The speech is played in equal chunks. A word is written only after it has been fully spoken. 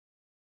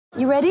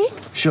You ready?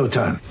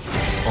 Showtime.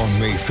 On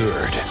May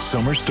 3rd,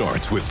 summer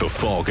starts with The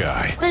Fall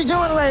Guy. Let's do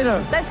it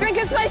later. Let's drink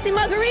a spicy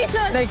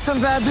margarita. Make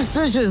some bad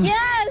decisions.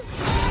 Yes!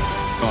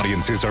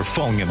 Audiences are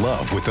falling in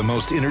love with the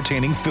most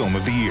entertaining film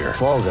of the year.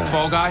 Fall Guy.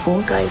 Fall Guy?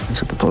 Fall guy.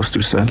 That's what the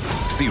poster said.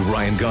 See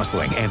Ryan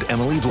Gosling and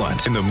Emily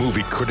Blunt in the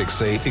movie critics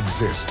say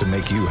exists to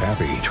make you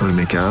happy. Trying to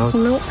make it out?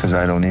 Nope. Because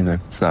I don't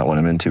either. It's not what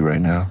I'm into right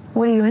now.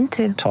 What are you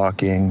into?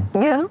 Talking.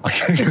 Yeah.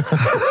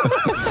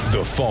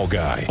 The Fall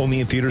Guy.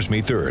 Only in theaters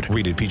May 3rd.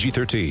 Rated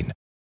PG-13.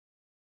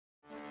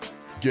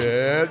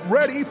 Get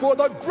ready for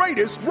the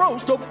greatest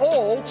roast of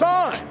all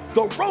time.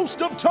 The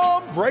Roast of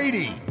Tom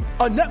Brady.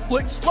 A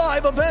Netflix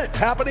live event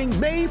happening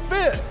May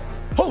 5th.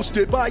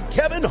 Hosted by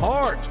Kevin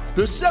Hart.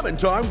 The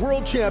 7-time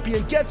world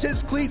champion gets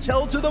his cleats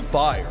held to the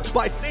fire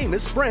by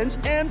famous friends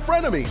and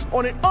frenemies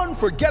on an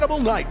unforgettable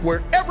night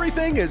where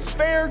everything is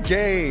fair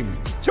game.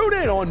 Tune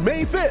in on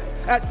May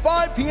 5th at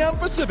 5 p.m.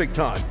 Pacific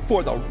time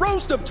for the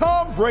Roast of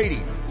Tom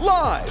Brady.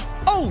 Live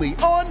only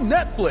on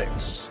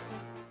Netflix.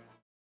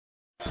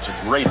 It's a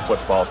great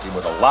football team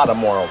with a lot of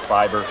moral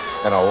fiber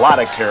and a lot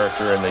of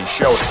character, and they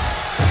showed it.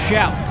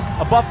 Shout,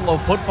 a Buffalo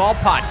football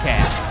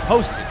podcast,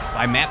 hosted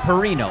by Matt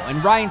Perino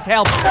and Ryan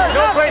Talbot.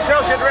 No place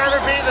else you'd rather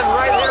be than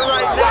right here,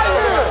 right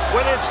now.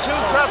 When it's too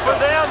tough for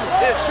them,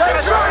 it's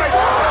just right.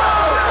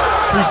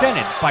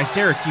 Presented by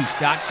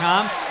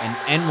Syracuse.com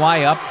and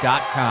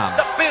NYUp.com.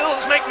 The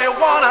Bills make me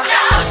wanna.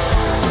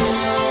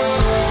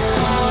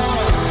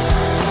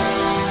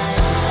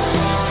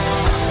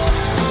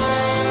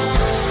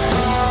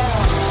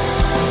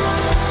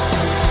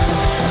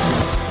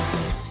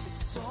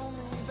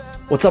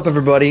 What's up,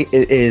 everybody?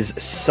 It is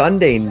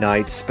Sunday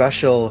night,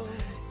 special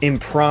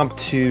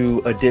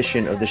impromptu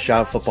edition of the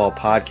Shout Football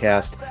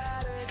Podcast,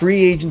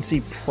 free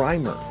agency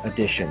primer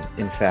edition,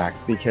 in fact,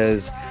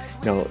 because,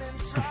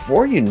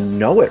 before you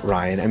know it,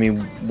 Ryan, I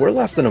mean, we're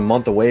less than a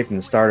month away from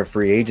the start of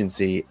free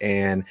agency,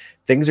 and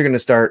things are going to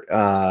start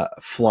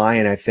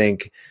flying, I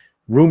think,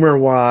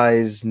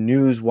 rumor-wise,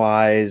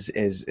 news-wise,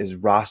 as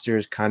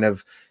rosters kind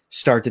of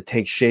start to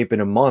take shape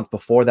in a month.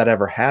 Before that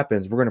ever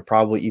happens, we're going to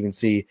probably even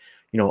see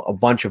a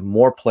bunch of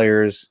more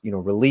players,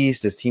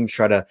 released as teams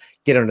try to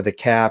get under the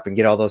cap and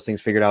get all those things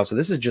figured out. So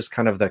this is just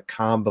kind of the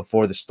calm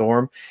before the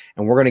storm.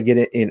 And we're going to get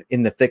it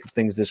in the thick of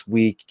things this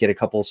week, get a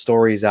couple of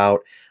stories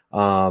out.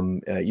 You're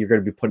going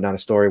to be putting out a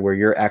story where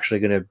you're actually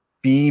going to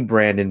be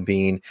Brandon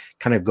Beane,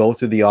 kind of go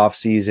through the off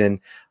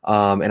season.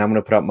 And I'm going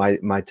to put up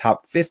my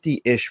top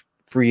 50-ish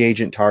free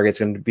agent targets.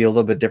 Going to be a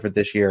little bit different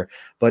this year,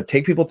 but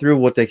take people through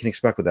what they can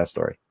expect with that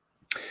story.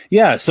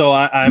 Yeah, so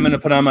I'm going to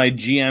put on my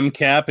GM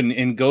cap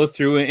and go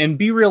through and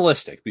be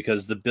realistic,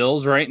 because the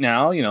Bills right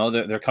now,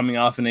 they're coming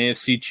off an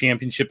AFC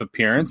Championship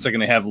appearance. They're going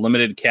to have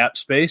limited cap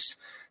space.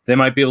 They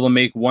might be able to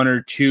make one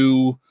or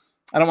two,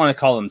 I don't want to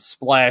call them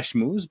splash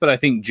moves, but I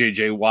think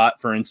J.J.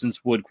 Watt, for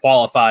instance, would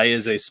qualify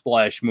as a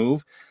splash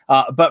move.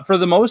 But for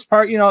the most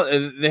part,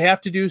 they have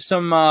to do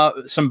some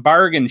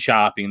bargain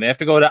shopping. They have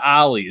to go to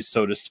Ollie's,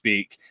 so to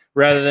speak,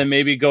 rather than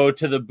maybe go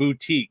to the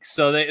boutiques.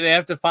 So they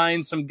have to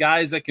find some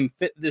guys that can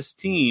fit this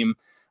team,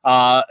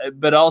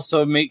 but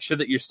also make sure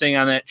that you're staying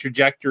on that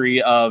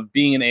trajectory of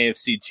being an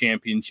AFC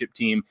Championship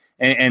team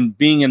and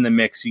being in the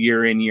mix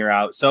year in, year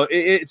out. So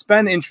it's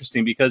been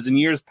interesting, because in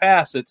years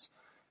past, it's,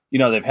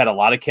 they've had a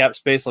lot of cap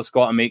space. Let's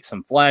go out and make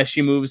some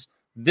flashy moves.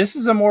 This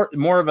is a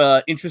more of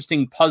a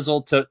interesting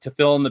puzzle to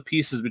fill in the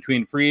pieces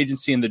between free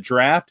agency and the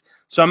draft.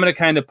 So I'm going to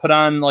kind of put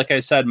on, like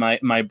I said,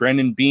 my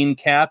Brandon Beane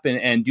cap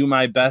and do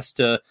my best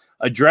to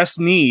address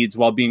needs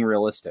while being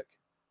realistic.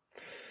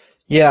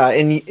 Yeah,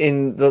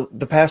 in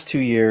the past 2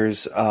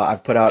 years,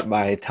 I've put out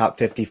my top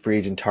 50 free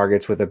agent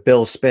targets with a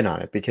Bills spin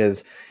on it,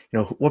 because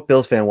what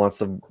Bills fan wants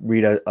to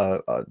read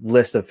a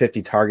list of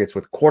 50 targets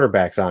with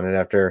quarterbacks on it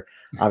after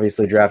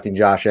obviously drafting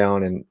Josh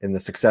Allen and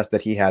the success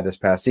that he had this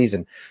past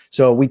season.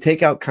 So we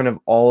take out kind of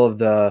all of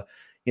the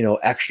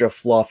extra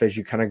fluff as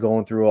you kind of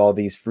going through all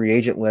these free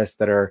agent lists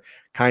that are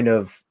kind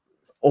of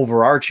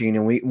overarching,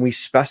 and we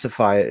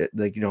specify it,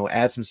 like,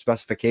 add some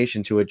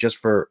specification to it just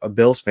for a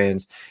Bills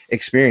fans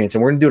experience.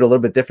 And we're going to do it a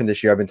little bit different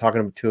this year. I've been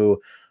talking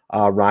to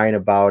Ryan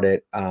about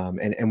it,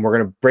 and we're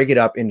going to break it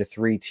up into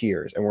 3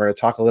 tiers, and we're going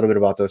to talk a little bit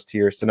about those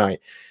tiers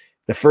tonight.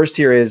 The first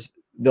tier is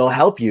they'll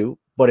help you,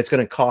 but it's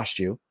going to cost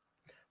you.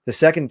 The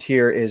second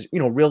tier is,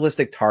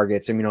 realistic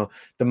targets, and,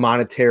 the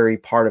monetary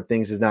part of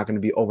things is not going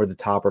to be over the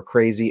top or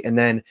crazy. And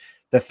then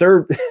the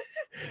third,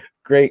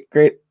 great.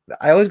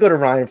 I always go to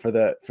Ryan for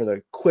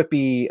the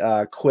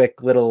quippy,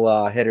 quick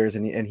little hitters,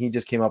 and he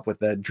just came up with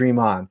the Dream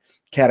On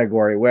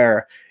category,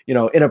 where,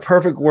 in a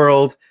perfect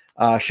world,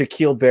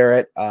 Shaquille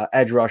Barrett,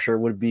 edge rusher,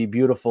 would be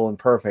beautiful and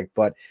perfect,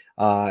 but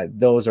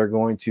those are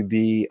going to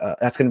be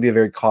that's going to be a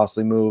very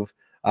costly move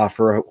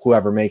for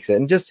whoever makes it.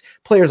 And just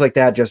players like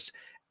that, just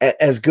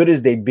as good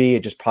as they'd be,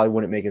 it just probably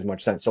wouldn't make as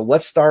much sense. So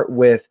let's start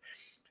with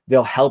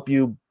they'll help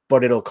you,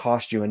 but it'll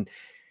cost you. And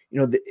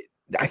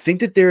I think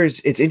that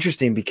it's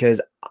interesting,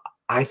 because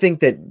I think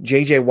that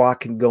J.J.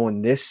 Watt can go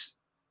in this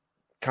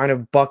kind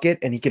of bucket,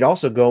 and he could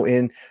also go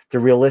in the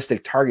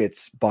realistic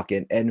targets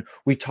bucket. And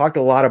we talked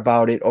a lot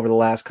about it over the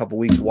last couple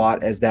weeks,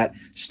 Watt, as that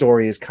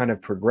story has kind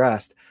of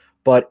progressed.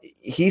 But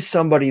he's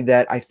somebody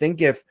that I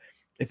think if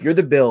you're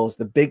the Bills,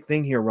 the big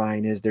thing here,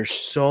 Ryan, is there's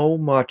so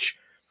much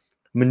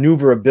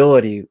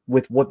maneuverability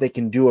with what they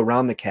can do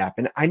around the cap.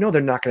 And I know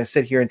they're not going to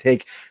sit here and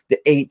take the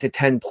 8 to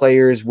 10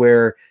 players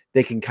where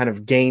they can kind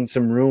of gain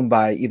some room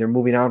by either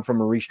moving on from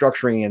a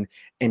restructuring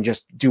and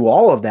just do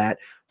all of that.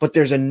 But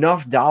there's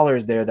enough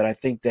dollars there that I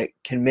think that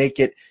can make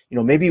it,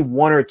 maybe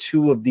 1 or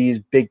 2 of these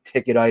big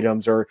ticket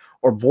items or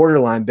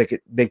borderline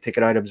big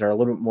ticket items are a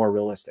little bit more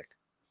realistic.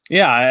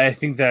 Yeah, I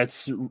think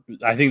that's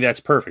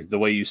perfect the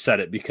way you said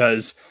it,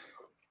 because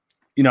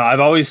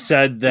I've always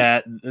said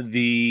that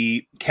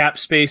the cap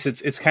space,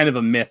 it's kind of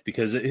a myth,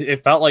 because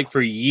it felt like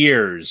for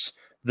years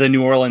the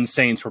New Orleans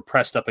Saints were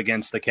pressed up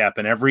against the cap,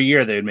 and every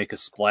year they would make a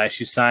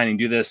splashy signing,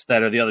 do this,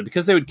 that, or the other,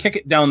 because they would kick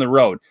it down the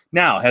road.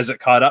 Now, has it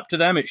caught up to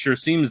them? It sure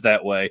seems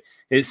that way.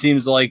 It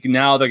seems like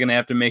now they're going to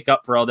have to make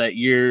up for all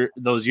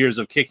those years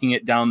of kicking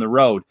it down the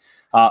road.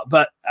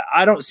 But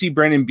I don't see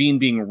Brandon Beane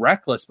being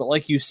reckless, but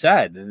like you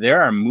said,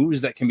 there are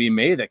moves that can be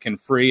made that can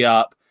free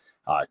up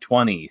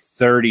 20,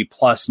 30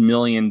 plus $1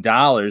 million.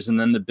 And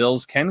then the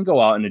Bills can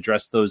go out and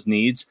address those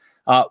needs,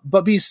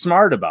 but be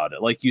smart about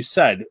it. Like you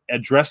said,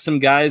 address some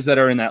guys that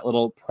are in that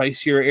little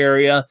pricier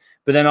area,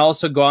 but then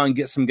also go out and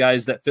get some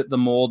guys that fit the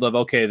mold of,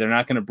 okay, they're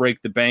not going to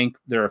break the bank.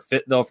 They're a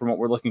fit though, from what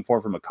we're looking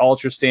for from a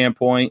culture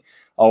standpoint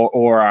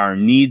or our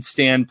need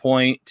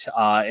standpoint.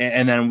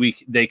 And then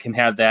they can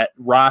have that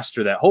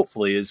roster that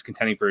hopefully is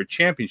contending for a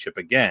championship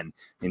again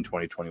in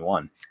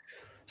 2021.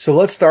 So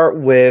let's start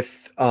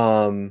with,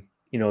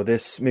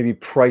 this maybe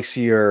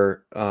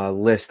pricier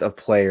list of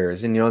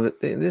players. And,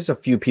 there's a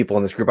few people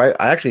in this group. I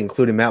actually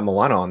included Matt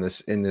Milano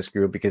in this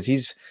group because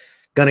he's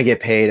going to get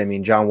paid. I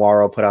mean, John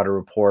Wawrow put out a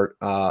report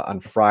on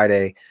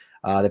Friday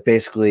that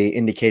basically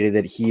indicated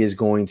that he is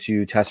going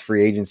to test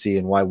free agency,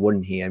 and why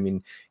wouldn't he? I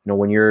mean,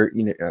 when you're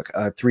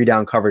a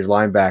 3-down coverage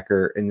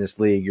linebacker in this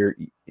league, you're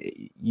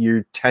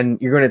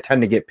going to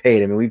tend to get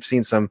paid. I mean, we've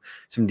seen some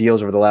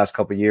deals over the last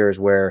couple of years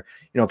where,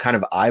 kind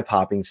of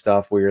eye-popping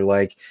stuff where you're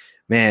like,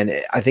 man,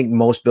 I think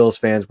most Bills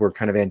fans were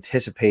kind of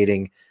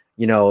anticipating,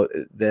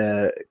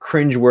 the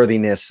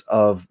cringeworthiness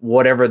of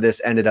whatever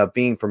this ended up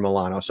being for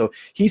Milano. So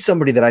he's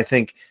somebody that I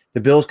think the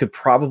Bills could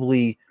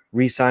probably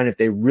re-sign if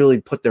they really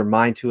put their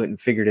mind to it and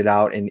figured it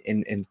out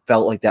and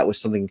felt like that was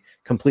something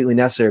completely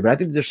necessary. But I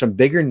think there's some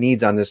bigger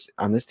needs on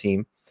this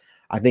team.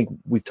 I think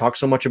we've talked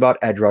so much about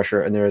edge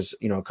rusher, and there's,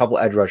 a couple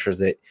edge rushers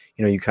that,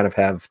 you kind of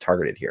have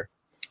targeted here.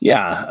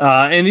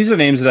 Yeah, and these are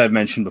names that I've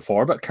mentioned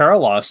before, but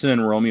Carl Lawson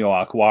and Romeo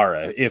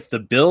Okwara. If the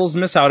Bills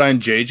miss out on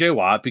J.J.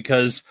 Watt,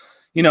 because,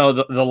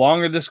 the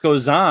longer this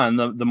goes on,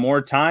 the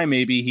more time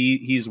maybe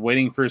he's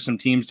waiting for some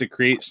teams to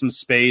create some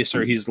space,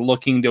 or he's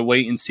looking to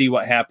wait and see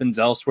what happens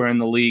elsewhere in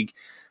the league.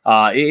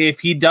 If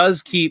he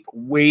does keep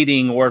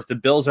waiting, or if the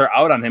Bills are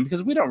out on him,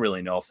 because we don't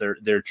really know if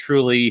they're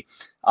truly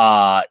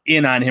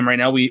in on him right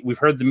now. We've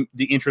heard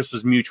the interest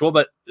was mutual,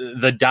 but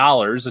the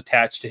dollars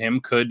attached to him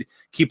could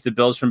keep the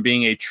Bills from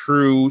being a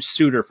true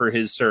suitor for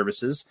his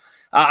services.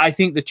 I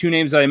think the two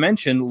names that I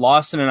mentioned,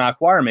 Lawson and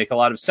Okwara, make a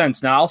lot of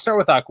sense. Now I'll start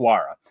with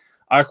Okwara.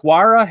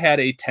 Okwara had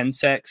a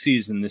 10-sack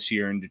season this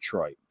year in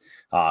Detroit.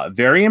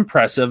 Very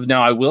impressive.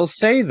 Now I will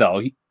say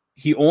though,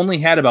 he only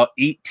had about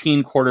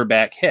 18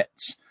 quarterback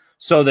hits.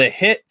 So the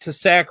hit to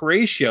sack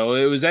ratio,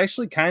 it was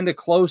actually kind of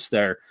close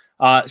there.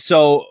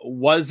 So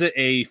was it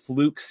a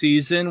fluke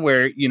season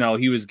where,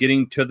 he was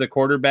getting to the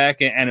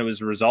quarterback and it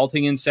was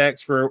resulting in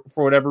sacks for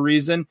whatever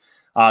reason?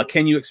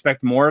 Can you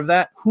expect more of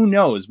that? Who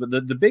knows? But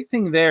the big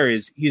thing there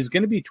is he's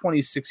going to be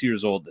 26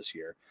 years old this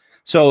year.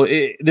 So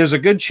there's a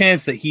good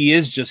chance that he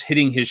is just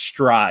hitting his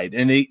stride,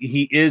 and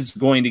he is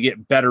going to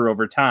get better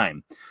over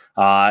time.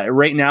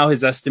 Right now,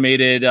 his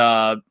estimated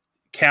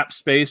cap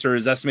space, or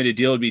his estimated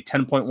deal, would be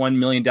 $10.1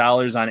 million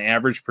on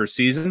average per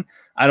season.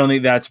 I don't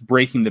think that's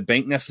breaking the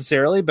bank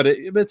necessarily, but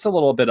it's a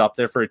little bit up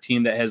there for a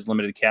team that has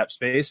limited cap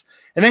space.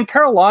 And then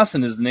Carl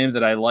Lawson is the name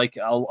that I like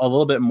a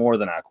little bit more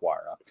than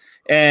Okwara.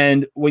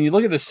 And when you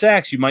look at the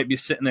sacks, you might be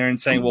sitting there and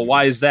saying, well,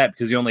 why is that?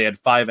 Because he only had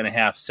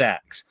 5.5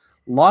 sacks.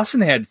 Lawson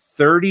had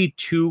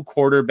 32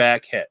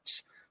 quarterback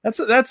hits.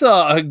 That's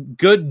a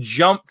good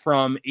jump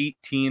from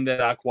 18 that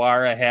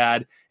Okwara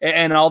had.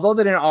 And although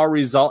they didn't all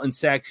result in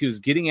sacks, he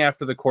was getting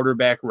after the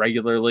quarterback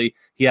regularly.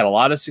 He had a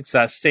lot of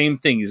success. Same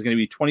thing. He's going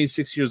to be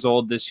 26 years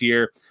old this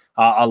year.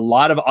 A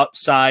lot of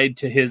upside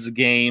to his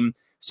game.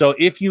 So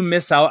if you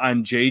miss out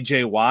on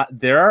J.J. Watt,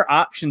 there are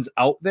options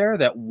out there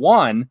that,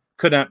 one,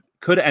 could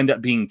end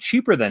up being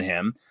cheaper than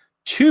him,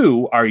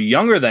 2, are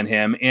younger than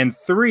him, and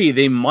 3,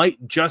 they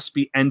might just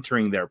be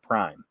entering their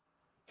prime.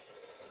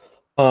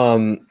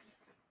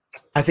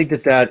 I think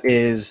I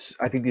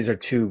think these are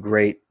two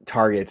great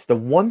targets. The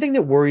one thing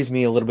that worries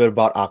me a little bit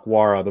about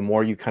Okwara, the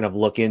more you kind of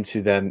look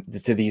into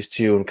these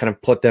two and kind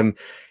of put them,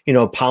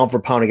 pound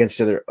for pound against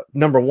each other.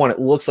 Number one, it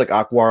looks like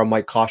Okwara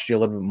might cost you a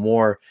little bit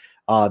more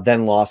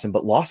than Lawson.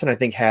 But Lawson, I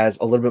think, has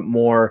a little bit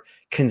more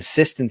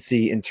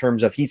consistency in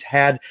terms of he's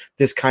had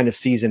this kind of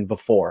season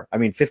before. I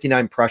mean,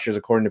 59 pressures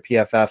according to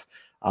PFF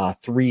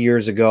 3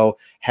 years ago,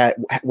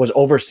 was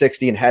over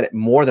 60 and had it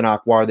more than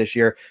Okwara this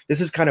year.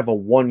 This is kind of a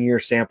 1 year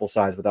sample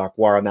size with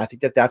Okwara, and I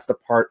think that's the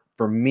part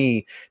for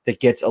me that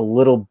gets a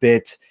little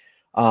bit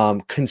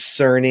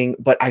concerning.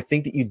 But I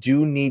think that you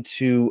do need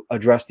to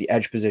address the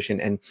edge position.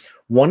 And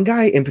one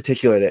guy in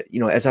particular that,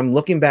 as I'm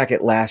looking back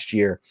at last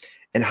year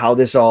and how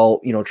this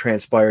all,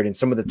 transpired and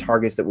some of the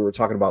targets that we were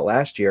talking about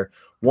last year,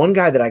 one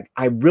guy that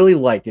I really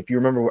liked, if you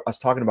remember us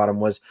talking about him,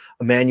 was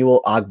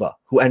Emmanuel Ogbah,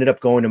 who ended up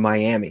going to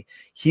Miami.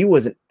 He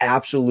was an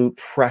absolute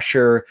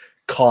pressure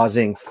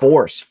causing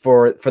force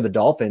for the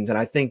Dolphins. And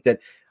I think that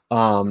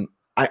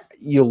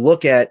you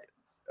look at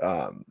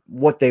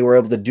what they were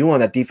able to do on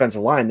that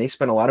defensive line. They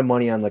spent a lot of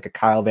money on like a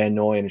Kyle Van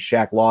Noy and a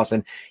Shaq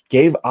Lawson,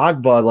 gave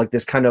Ogbah like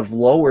this kind of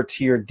lower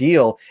tier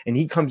deal, and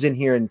he comes in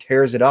here and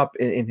tears it up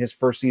in his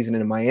first season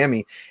in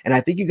Miami. And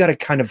I think you got to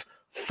kind of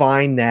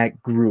find that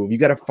groove. You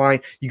got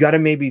to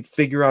maybe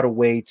figure out a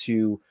way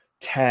to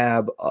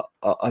tab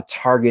a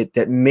target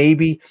that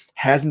maybe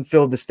hasn't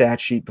filled the stat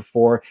sheet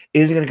before,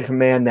 isn't going to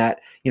command that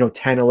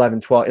 10,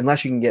 11, 12,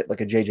 unless you can get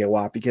like a JJ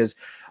Watt. Because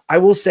I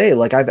will say,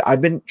 like,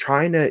 I've been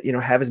trying to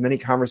have as many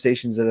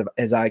conversations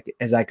as I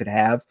could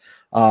have,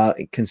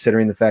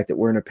 considering the fact that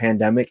we're in a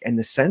pandemic. And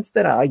the sense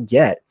that I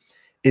get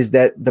is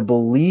that the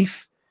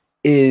belief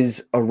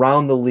is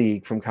around the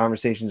league from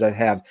conversations I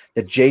have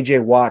that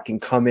JJ Watt can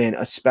come in,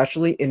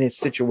 especially in a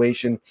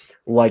situation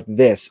like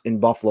this in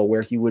Buffalo,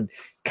 where he would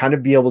kind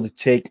of be able to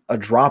take a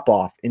drop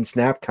off in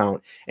snap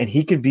count and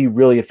he could be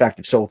really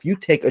effective. So if you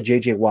take a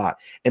JJ Watt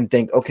and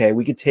think, okay,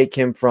 we could take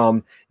him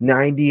from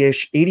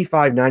 90-ish,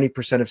 85,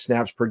 90% of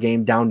snaps per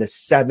game down to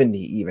 70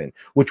 even,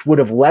 which would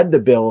have led the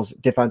Bills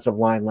defensive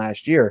line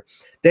last year,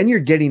 then you're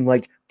getting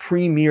like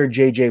premier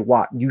JJ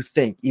Watt, you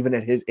think, even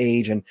at his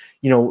age, and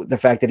the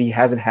fact that he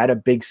hasn't had a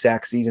big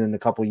sack season in a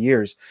couple of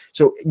years.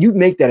 So you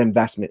make that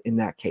investment in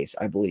that case,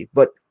 I believe.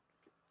 But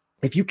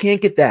if you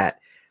can't get that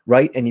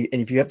right, and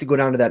if you have to go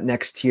down to that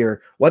next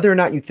tier, whether or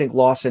not you think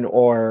Lawson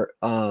or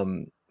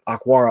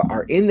Okwara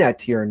are in that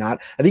tier or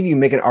not, I think you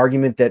can make an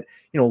argument that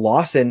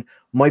Lawson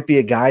might be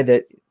a guy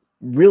that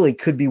really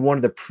could be one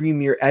of the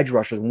premier edge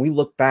rushers. When we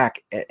look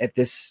back at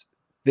this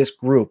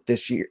group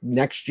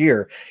next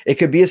year, it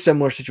could be a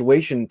similar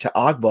situation to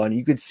Ogbah, and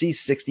you could see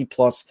 60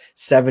 plus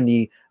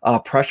 70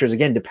 pressures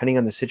again, depending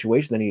on the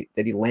situation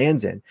that he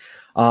lands in.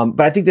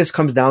 But I think this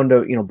comes down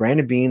to,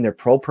 Brandon Beane, their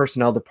pro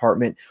personnel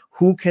department.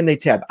 Who can they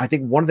tab? I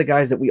think one of the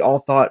guys that we all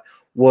thought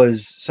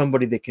was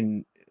somebody that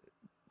can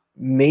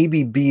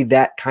maybe be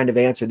that kind of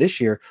answer this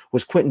year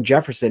was Quentin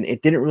Jefferson.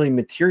 It didn't really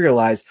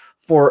materialize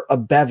for a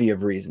bevy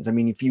of reasons. I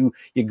mean, if you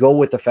go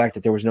with the fact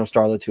that there was no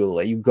Star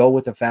Lotulelei, you go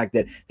with the fact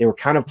that they were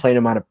kind of playing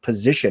him out of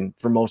position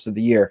for most of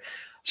the year.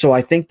 So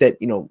I think that,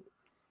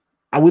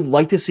 I would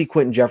like to see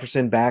Quentin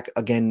Jefferson back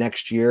again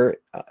next year.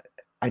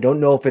 I don't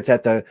know if it's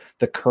at the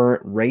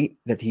current rate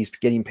that he's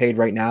getting paid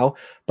right now,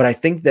 but I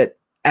think that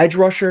edge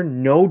rusher,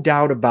 no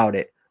doubt about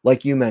it,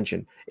 like you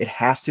mentioned, it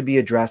has to be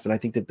addressed. And I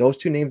think that those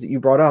two names that you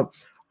brought up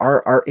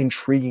are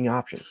intriguing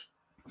options.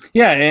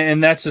 Yeah,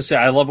 and that's to say,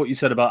 I love what you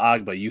said about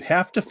Ogbah. You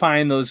have to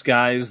find those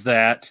guys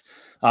that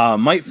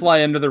might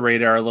fly under the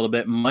radar a little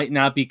bit, might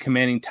not be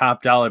commanding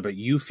top dollar, but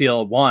you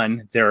feel,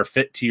 one, they're a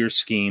fit to your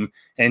scheme,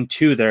 and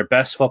two, their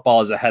best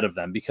football is ahead of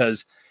them,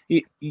 because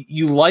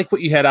you like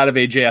what you had out of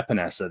AJ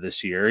Epinesa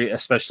this year,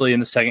 especially in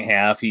the second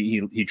half.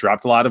 He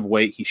dropped a lot of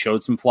weight. He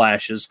showed some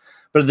flashes.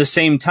 But at the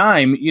same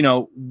time,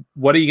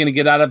 what are you going to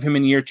get out of him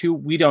in year two?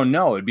 We don't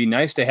know. It'd be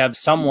nice to have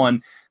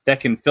someone that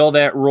can fill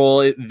that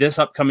role this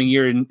upcoming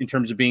year in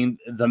terms of being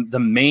the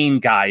main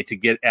guy to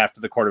get after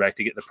the quarterback,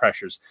 to get the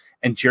pressures.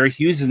 And Jerry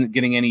Hughes isn't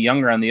getting any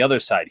younger on the other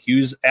side.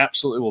 Hughes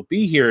absolutely will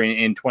be here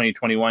in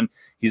 2021.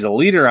 He's a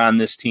leader on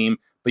this team,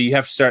 but you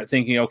have to start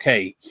thinking,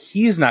 okay,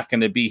 he's not going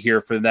to be here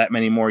for that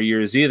many more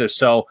years either.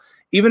 So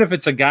even if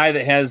it's a guy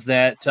that has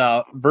that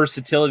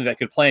versatility that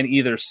could play on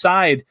either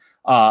side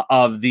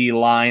of the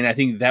line, I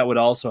think that would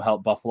also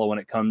help Buffalo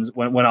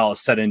when all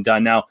is said and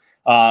done. Now,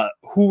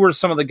 who were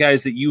some of the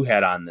guys that you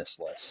had on this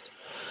list?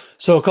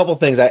 So a couple of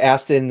things I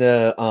asked in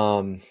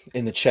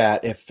the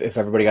chat if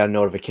everybody got a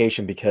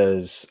notification,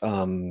 because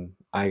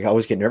I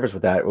always get nervous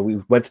with that. We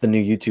went to the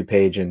new YouTube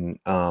page, and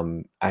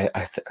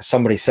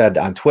somebody said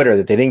on Twitter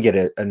that they didn't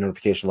get a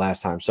notification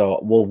last time. So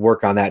we'll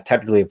work on that.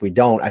 Technically, if we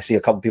don't, I see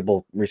a couple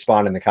people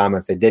respond in the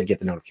comments. They did get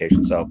the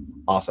notification. So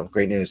awesome.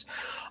 Great news.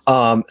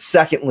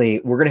 Secondly,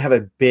 we're going to have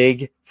a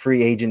big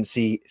free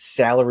agency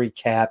salary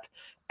cap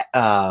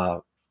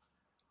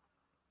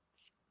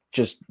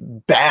just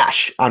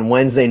bash on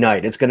Wednesday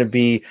night. It's going to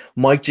be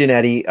Mike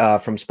Giannetti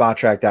from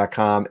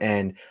Spottrack.com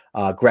and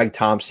Greg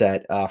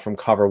Tomset from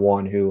Cover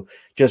One, who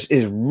just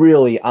is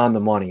really on the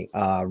money,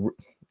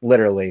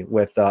 literally,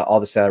 with all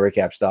the salary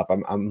cap stuff.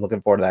 I'm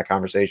looking forward to that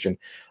conversation.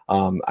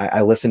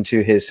 I listened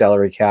to his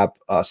salary cap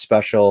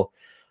special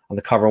on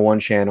the Cover One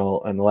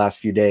channel in the last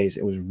few days.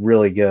 It was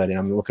really good, and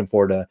I'm looking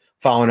forward to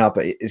following up.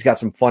 It's got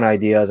some fun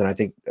ideas, and I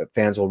think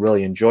fans will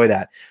really enjoy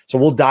that. So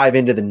we'll dive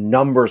into the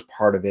numbers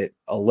part of it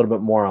a little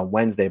bit more on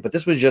Wednesday, but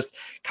this was just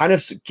kind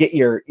of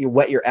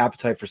whet your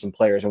appetite for some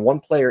players. And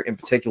one player in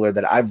particular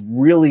that I've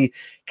really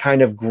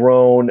kind of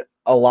grown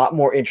a lot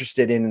more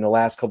interested in the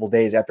last couple of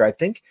days, after I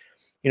think,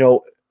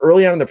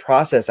 early on in the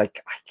process, I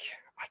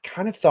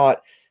kind of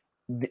thought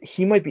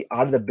he might be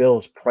out of the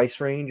Bills'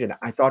 price range, and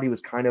I thought he was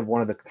kind of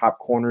one of the top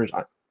corners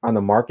on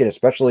the market,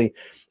 especially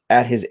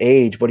at his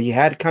age. But he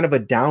had kind of a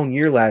down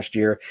year last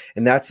year,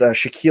 and that's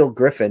Shaquille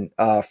Griffin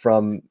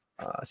from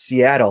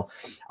Seattle.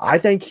 I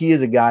think he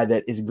is a guy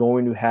that is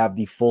going to have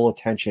the full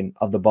attention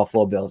of the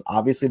Buffalo Bills.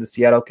 Obviously, the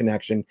Seattle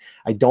connection.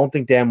 I don't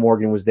think Dan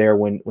Morgan was there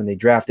when they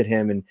drafted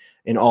him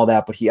and all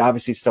that, but he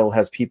obviously still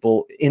has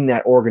people in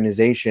that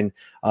organization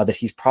that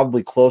he's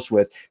probably close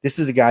with. This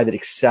is a guy that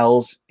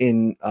excels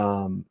in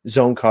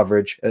zone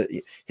coverage.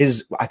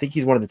 I think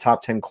he's one of the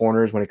top 10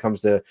 corners when it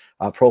comes to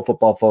Pro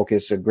Football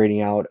Focus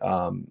grading out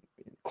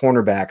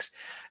cornerbacks.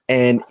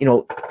 And,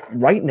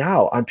 right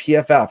now on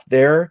PFF,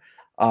 their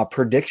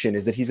prediction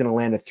is that he's going to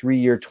land a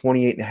 3-year,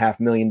 $28.5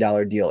 million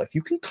deal. If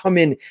you can come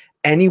in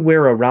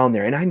anywhere around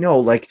there, and I know,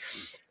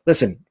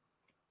 listen,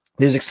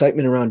 there's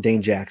excitement around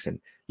Dane Jackson.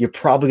 You're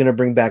probably going to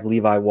bring back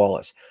Levi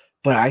Wallace,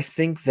 but I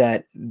think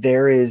that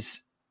there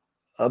is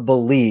a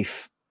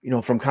belief,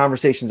 from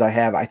conversations I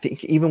have, I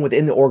think even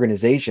within the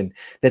organization,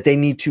 that they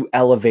need to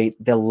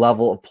elevate the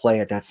level of play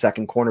at that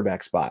second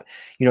cornerback spot.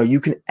 You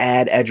can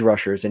add edge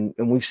rushers, and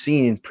we've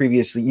seen in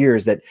previous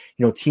years that,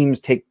 teams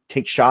take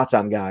shots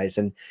on guys,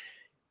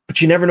 but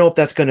you never know if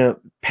that's going to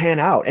pan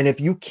out. And if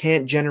you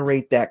can't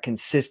generate that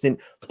consistent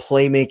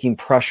playmaking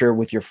pressure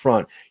with your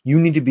front, you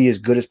need to be as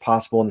good as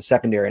possible in the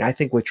secondary. And I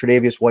think with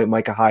Tre'Davious White,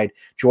 Micah Hyde,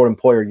 Jordan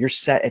Poyer, you're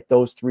set at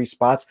those 3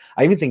 spots.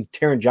 I even think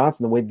Taron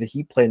Johnson, the way that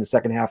he played in the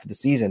second half of the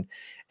season,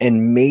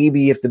 and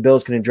maybe if the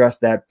Bills can address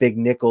that big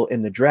nickel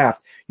in the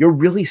draft, you're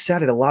really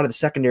set at a lot of the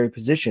secondary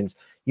positions.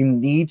 You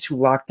need to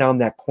lock down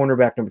that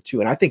cornerback number 2.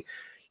 And I think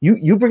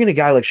you bring in a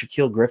guy like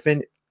Shaquille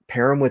Griffin,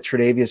 pair him with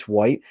Tre'Davious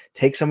White,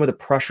 take some of the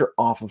pressure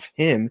off of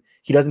him.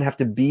 He doesn't have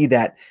to be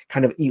that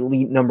kind of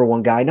elite number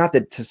 1 guy. Not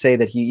that to say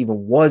that he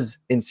even was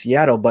in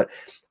Seattle, but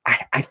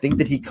I think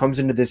that he comes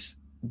into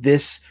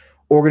this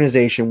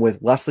organization with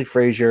Leslie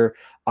Frazier,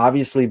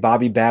 obviously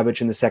Bobby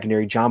Babich in the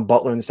secondary, John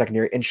Butler in the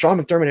secondary, and Sean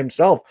McDermott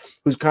himself,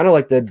 who's kind of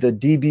like the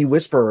DB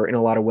whisperer in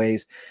a lot of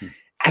ways.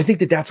 I think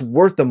that that's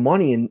worth the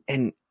money.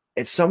 And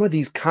it's some of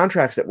these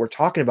contracts that we're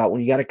talking about when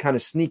you got to kind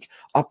of sneak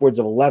upwards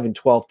of 11,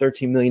 12,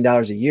 $13 million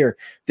a year.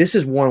 This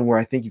is one where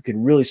I think you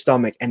can really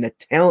stomach, and the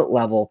talent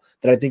level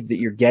that I think that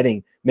you're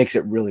getting makes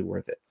it really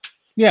worth it.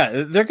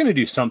 Yeah, they're going to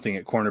do something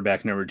at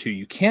cornerback number 2.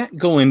 You can't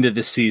go into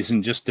the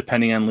season just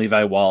depending on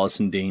Levi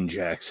Wallace and Dane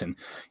Jackson.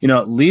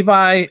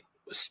 Levi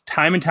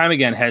time and time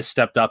again has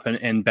stepped up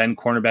and been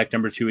cornerback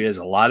number 2. He has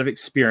a lot of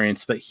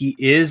experience, but he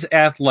is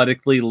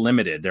athletically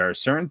limited. There are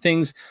certain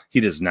things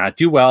he does not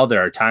do well.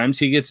 There are times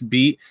he gets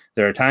beat.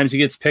 There are times he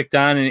gets picked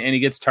on and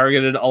he gets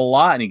targeted a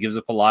lot, and he gives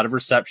up a lot of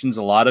receptions,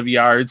 a lot of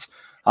yards.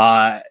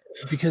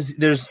 Because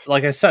there's,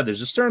 like I said, there's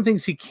just certain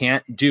things he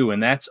can't do,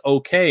 and that's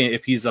okay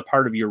if he's a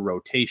part of your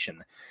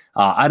rotation.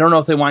 I don't know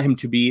if they want him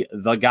to be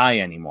the guy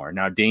anymore.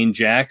 Now, Dane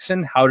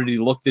Jackson, how did he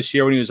look this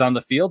year when he was on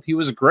the field? He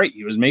was great.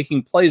 He was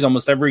making plays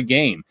almost every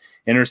game.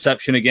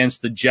 Interception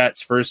against the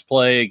Jets, first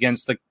play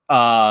against the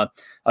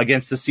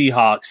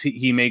Seahawks.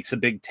 He makes a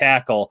big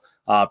tackle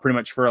pretty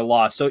much for a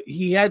loss. So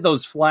he had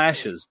those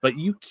flashes, but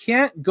you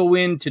can't go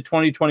into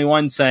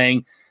 2021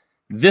 saying,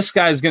 this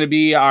guy's going to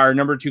be our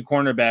number 2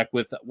 cornerback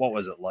with,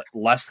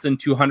 less than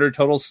 200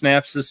 total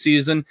snaps this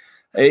season.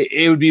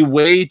 It would be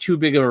way too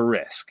big of a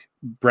risk.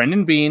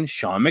 Brendan Beane,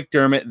 Sean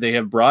McDermott, they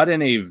have brought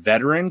in a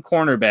veteran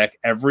cornerback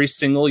every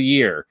single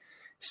year.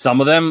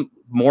 Some of them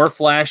more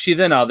flashy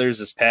than others.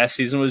 This past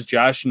season was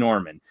Josh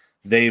Norman.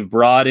 They've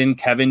brought in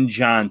Kevin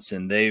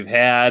Johnson. They've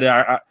had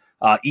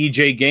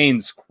EJ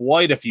Gaines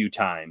quite a few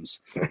times.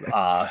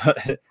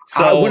 I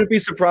wouldn't be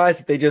surprised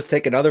if they just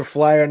take another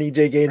flyer on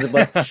EJ Gaines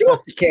and show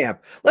up to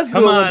camp. Let's do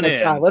it one more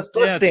time. Let's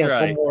dance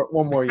right.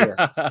 one more year.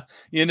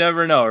 You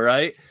never know,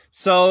 right?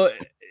 So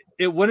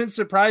it wouldn't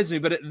surprise me,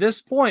 but at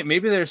this point,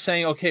 maybe they're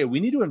saying, okay, we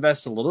need to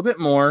invest a little bit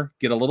more,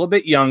 get a little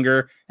bit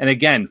younger, and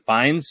again,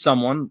 find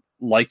someone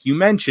like you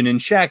mentioned in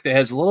Shaq that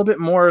has a little bit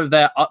more of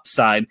that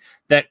upside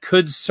that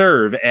could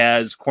serve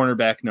as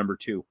cornerback number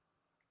 2.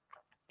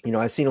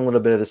 I've seen a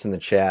little bit of this in the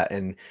chat,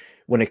 and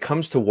when it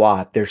comes to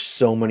Watt, there's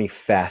so many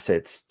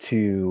facets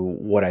to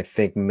what I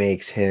think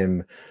makes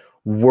him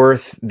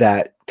worth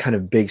that kind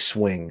of big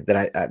swing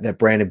that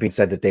Brandon Beane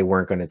said that they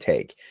weren't going to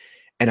take.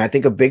 And I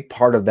think a big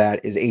part of that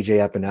is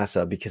AJ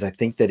Epinesa, because I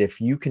think that if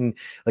you can,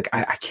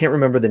 I can't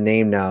remember the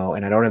name now,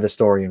 and I don't have the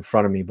story in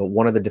front of me, but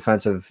one of the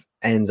defensive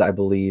ends, I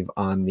believe,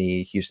 on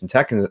the Houston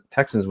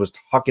Texans was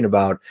talking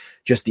about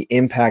just the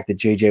impact that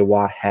JJ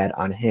Watt had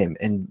on him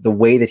and the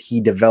way that he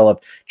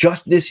developed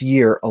just this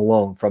year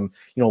alone from,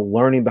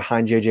 learning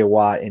behind JJ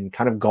Watt and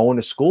kind of going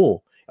to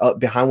school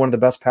behind one of the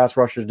best pass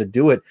rushers to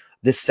do it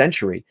this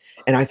century.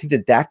 And I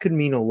think that could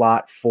mean a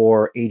lot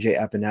for AJ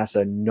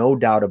Epinesa, no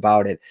doubt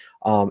about it.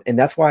 And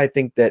that's why I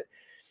think that,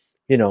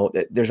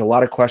 there's a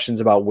lot of questions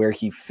about where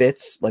he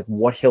fits, like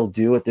what he'll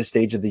do at this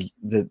stage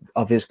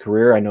of his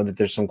career. I know that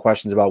there's some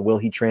questions about will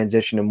he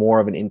transition to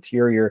more of an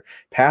interior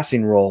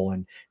passing role,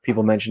 and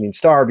people mentioning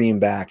Starr being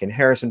back and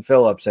Harrison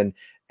Phillips and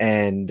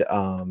Ed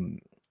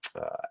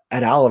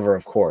Oliver,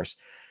 of course.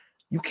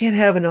 You can't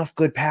have enough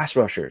good pass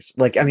rushers.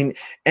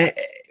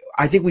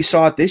 I think we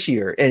saw it this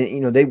year,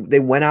 and they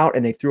went out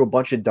and they threw a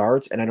bunch of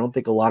darts, and I don't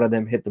think a lot of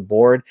them hit the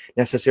board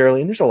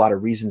necessarily. And there's a lot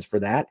of reasons for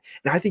that.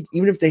 And I think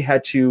even if they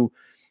had to,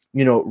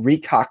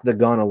 recock the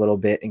gun a little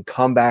bit and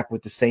come back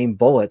with the same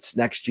bullets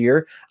next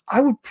year, I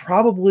would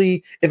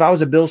probably, if I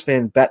was a Bills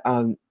fan, bet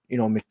on,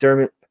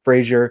 McDermott,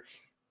 Frazier,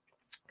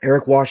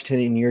 Eric Washington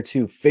in year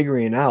 2,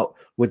 figuring it out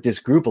with this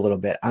group a little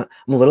bit. I'm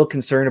a little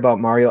concerned about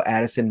Mario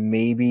Addison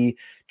maybe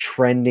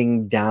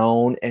trending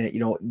down. And,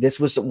 this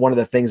was one of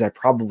the things I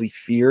probably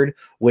feared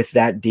with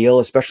that deal,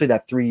 especially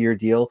that 3-year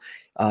deal.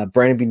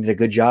 Brandon Beane did a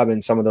good job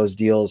in some of those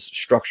deals,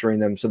 structuring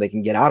them so they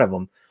can get out of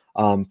them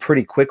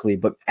pretty quickly.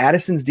 But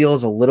Addison's deal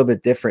is a little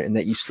bit different in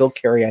that you still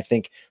carry, I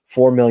think,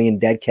 $4 million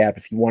dead cap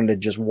if you wanted to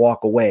just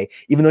walk away,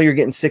 even though you're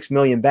getting $6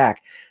 million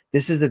back.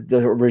 This is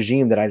the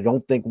regime that I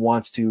don't think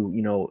wants to,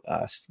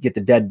 get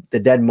the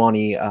dead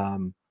money.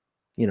 That's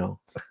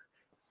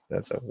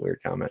a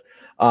weird comment.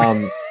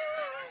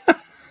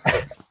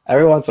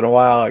 Every once in a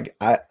while,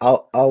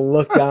 I'll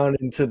look down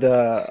into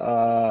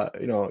the,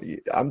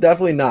 I'm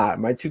definitely not.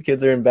 My 2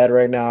 kids are in bed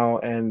right now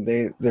and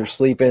they're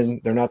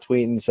sleeping. They're not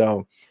tweeting,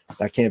 so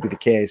that can't be the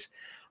case.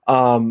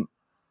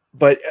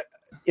 But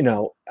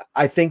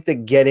I think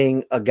that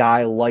getting a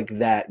guy like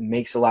that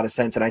makes a lot of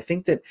sense, and I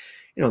think that.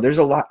 There's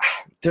a lot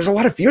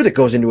of fear that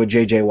goes into a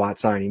JJ Watt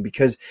signing,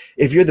 because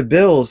if you're the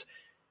Bills,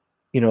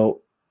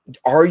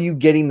 are you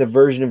getting the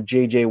version of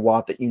JJ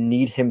Watt that you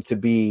need him to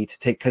be to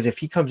take? Because if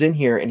he comes in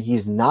here and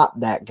he's not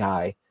that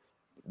guy,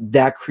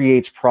 that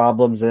creates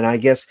problems. And I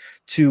guess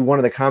to one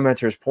of the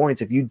commenters'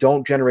 points, if you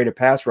don't generate a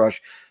pass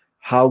rush,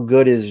 how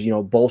good is,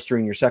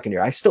 bolstering your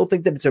secondary? I still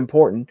think that it's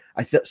important.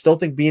 I still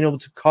think being able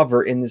to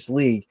cover in this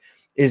league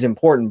is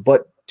important.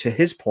 But to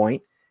his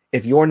point,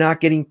 if you're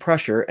not getting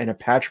pressure, and a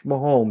Patrick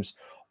Mahomes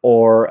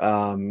or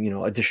a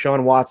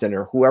Deshaun Watson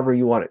or whoever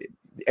you want,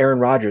 Aaron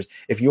Rodgers,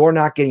 if you're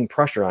not getting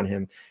pressure on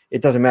him,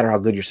 it doesn't matter how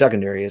good your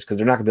secondary is, because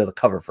they're not going to be able to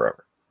cover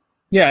forever.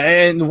 Yeah,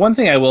 and one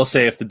thing I will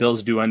say, if the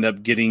Bills do end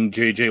up getting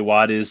J.J.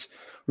 Watt, is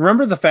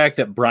remember the fact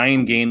that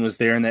Brian Gaine was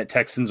there in that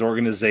Texans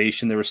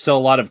organization. There were still a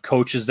lot of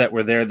coaches that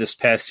were there this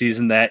past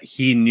season that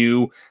he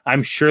knew.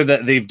 I'm sure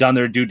that they've done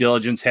their due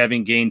diligence,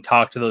 having Gaine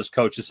talk to those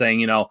coaches,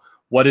 saying,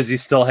 what does he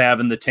still have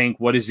in the tank?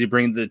 What does he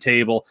bring to the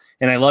table?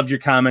 And I loved your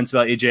comments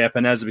about AJ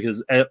Epinesa,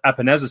 because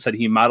Epinesa said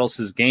he models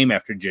his game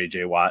after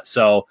JJ Watt.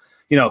 So,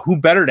 who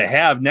better to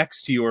have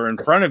next to you or in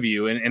front of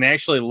you and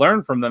actually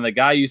learn from them, the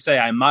guy you say,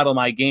 I model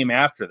my game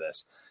after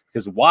this?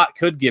 Because Watt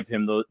could give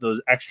him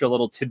those extra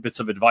little tidbits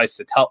of advice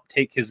to help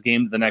take his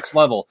game to the next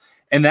level.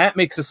 And that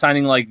makes a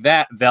signing like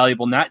that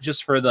valuable, not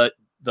just for the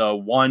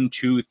 1,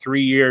 2,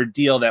 3 year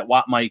deal that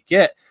Watt might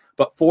get,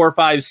 but 4,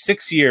 5,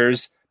 6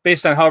 years,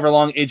 based on however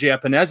long AJ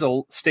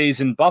Epinesa stays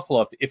in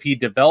Buffalo, if he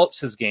develops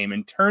his game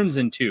and turns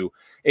into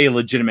a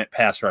legitimate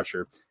pass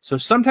rusher. So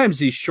sometimes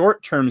these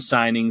short-term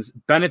signings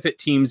benefit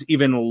teams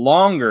even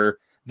longer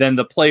than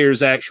the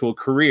player's actual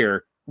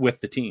career with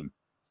the team.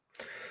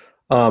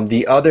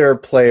 The other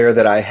player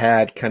that I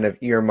had kind of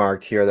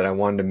earmarked here that I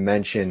wanted to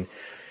mention,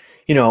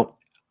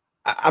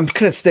 I'm going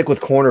to stick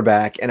with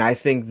cornerback, and I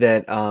think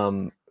that,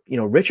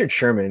 Richard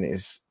Sherman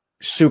is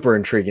super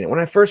intriguing. When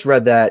I first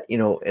read that,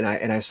 and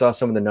I saw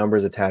some of the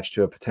numbers attached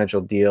to a potential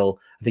deal,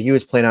 I think he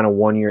was playing on a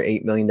 1-year,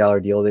 $8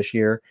 million deal this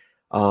year.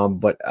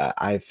 But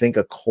I think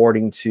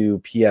according to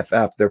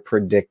PFF, they're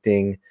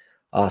predicting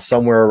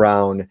somewhere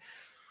around,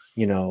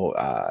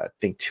 I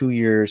think 2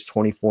 years,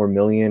 24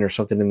 million or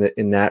something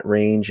in that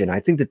range. And I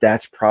think that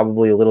that's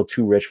probably a little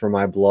too rich for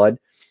my blood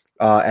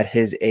at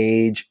his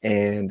age.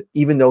 And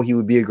even though he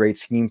would be a great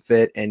scheme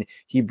fit, and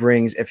he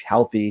brings, if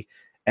healthy,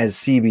 as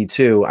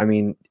CB2, I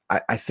mean,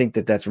 I think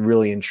that that's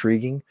really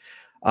intriguing.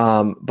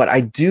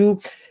 But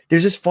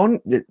there's this fun,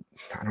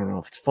 I don't know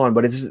if it's fun,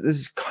 but it's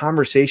this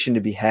conversation to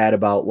be had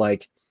about,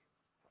 like,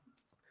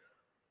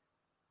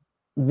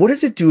 what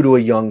does it do to a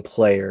young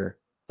player,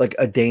 like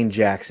a Dane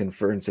Jackson,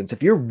 for instance,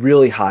 if you're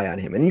really high on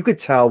him? And you could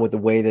tell with the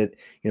way that,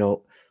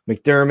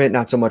 McDermott,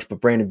 not so much,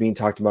 but Brandon Beane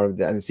talked about it at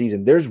the end of the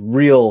season, there's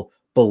real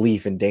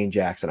belief in Dane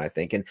Jackson, I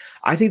think. And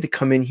I think to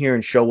come in here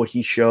and show what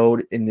he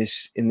showed in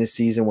this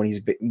season when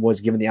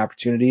was given the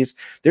opportunities,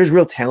 there's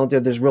real talent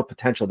there. There's real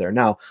potential there.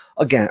 Now,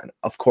 again,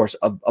 of course,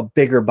 a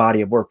bigger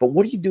body of work. But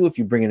what do you do if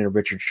you bring in a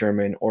Richard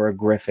Sherman or a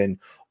Griffin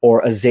or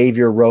a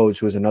Xavier Rhodes,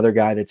 who is another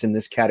guy that's in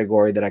this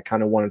category that I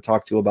kind of want to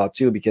talk to about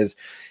too, because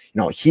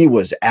he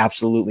was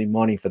absolutely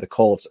money for the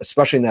Colts,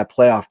 especially in that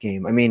playoff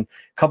game. I mean,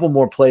 a couple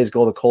more plays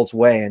go the Colts'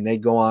 way, and they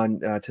go on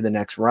to the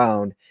next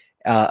round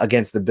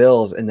against the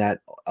Bills in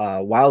that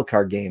wild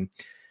card game.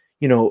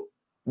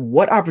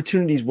 what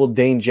opportunities will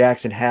Dane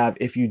Jackson have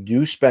if you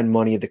do spend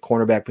money at the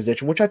cornerback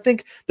position, which I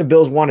think the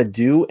Bills want to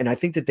do, and I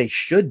think that they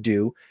should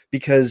do,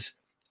 because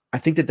I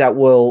think that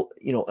will,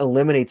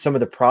 eliminate some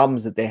of the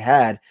problems that they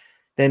had.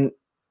 Then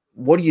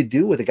what do you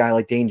do with a guy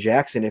like Dane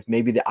Jackson if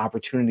maybe the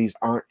opportunities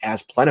aren't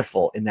as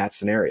plentiful in that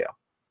scenario?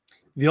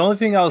 The only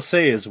thing I'll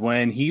say is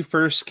when he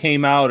first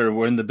came out, or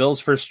when the Bills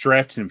first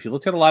drafted him, if you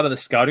looked at a lot of the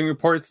scouting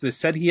reports, they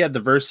said he had the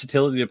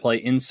versatility to play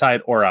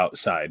inside or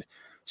outside.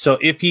 So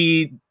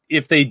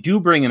if they do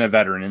bring in a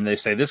veteran and they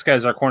say, this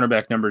guy's our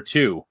cornerback number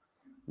 2,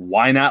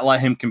 why not let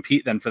him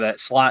compete then for that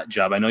slot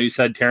job? I know you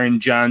said Taron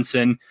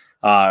Johnson,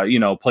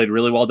 played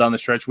really well down the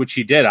stretch, which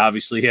he did.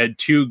 Obviously, he had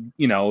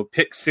 2,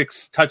 pick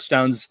 6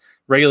 touchdowns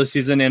regular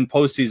season and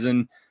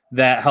postseason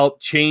that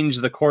helped change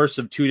the course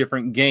of 2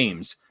 different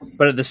games.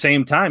 But at the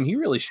same time, he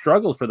really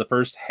struggled for the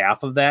first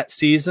half of that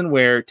season,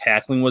 where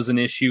tackling was an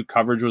issue,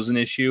 coverage was an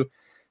issue.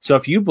 So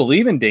if you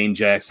believe in Dane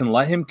Jackson,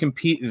 let him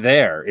compete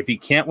there. If he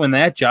can't win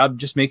that job,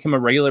 just make him a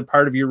regular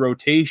part of your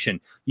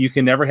rotation. You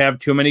can never have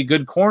too many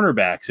good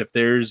cornerbacks. If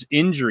there's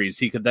injuries,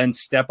 he could then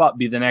step up,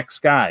 be the next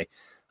guy.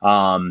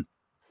 I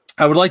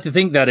would like to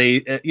think that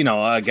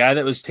a guy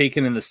that was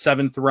taken in the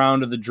 7th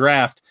round of the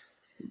draft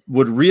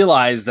would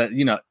realize that,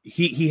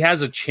 he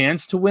has a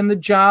chance to win the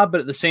job, but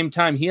at the same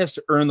time, he has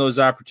to earn those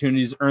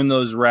opportunities, earn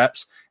those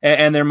reps,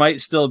 and there might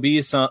still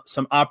be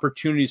some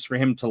opportunities for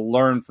him to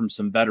learn from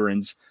some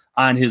veterans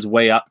on his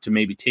way up to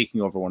maybe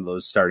taking over one of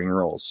those starting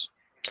roles.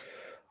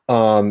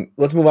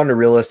 Let's move on to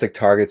realistic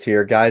targets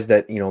here. Guys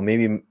that,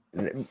 maybe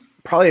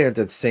probably at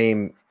the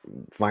same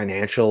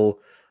financial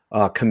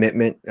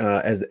commitment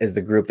as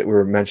the group that we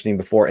were mentioning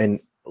before, and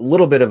a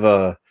little bit of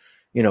a,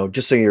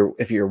 just so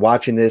if you're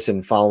watching this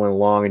and following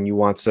along and you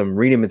want some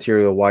reading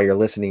material while you're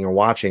listening or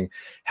watching,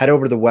 head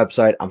over to the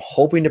website. I'm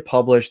hoping to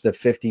publish the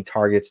 50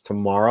 targets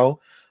tomorrow,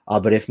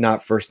 but if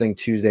not, first thing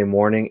Tuesday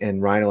morning,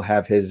 and Ryan will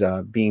have his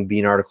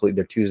Being article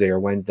either Tuesday or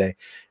Wednesday,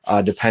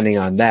 depending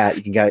on that.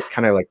 You can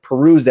kind of like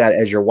peruse that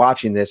as you're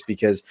watching this,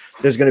 because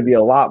there's going to be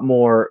a lot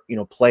more,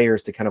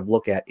 players to kind of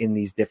look at in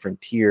these different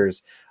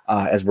tiers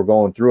as we're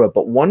going through it.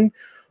 But one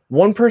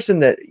person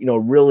that,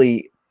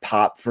 really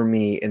pop for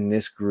me in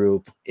this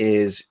group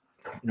is,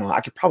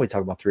 I could probably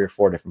talk about 3 or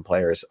 4 different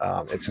players.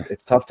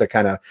 It's tough to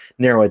kind of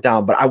narrow it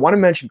down, but I want to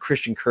mention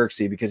Christian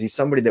Kirksey, because he's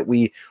somebody that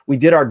we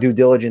did our due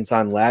diligence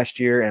on last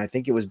year, and I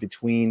think it was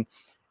between,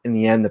 in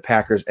the end, the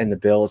Packers and the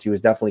Bills. He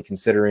was definitely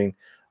considering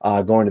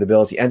going to the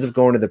Bills. He ends up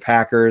going to the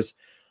Packers.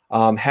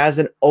 Has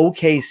an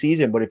okay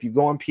season, but if you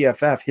go on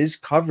PFF, his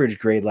coverage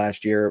grade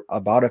last year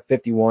about a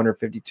 51 or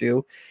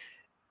 52,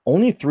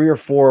 only 3 or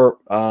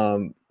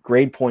 4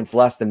 grade points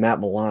less than Matt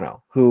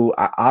Milano, who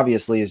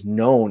obviously is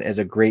known as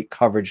a great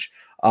coverage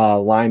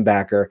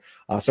linebacker.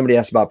 Somebody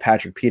asked about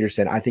Patrick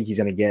Peterson. I think he's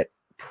going to get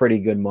pretty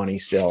good money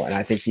still, and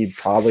I think he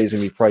probably is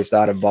going to be priced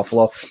out of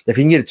Buffalo. If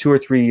he can get a 2 or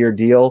 3 year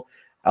deal,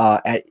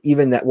 at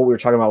even that what we were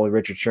talking about with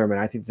Richard Sherman,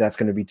 I think that's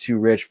going to be too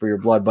rich for your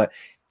blood. But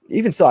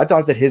even still, I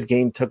thought that his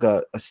game took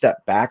a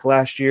step back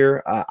last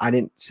year. I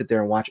didn't sit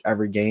there and watch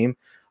every game,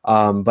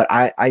 but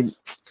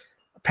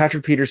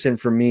Patrick Peterson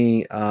for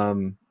me.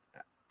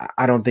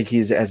 I don't think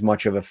he's as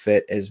much of a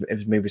fit as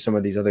maybe some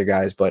of these other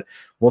guys, but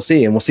we'll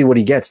see. And we'll see what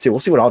he gets too. We'll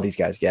see what all these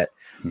guys get.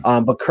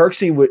 But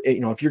Kirksey would,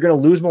 if you're going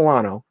to lose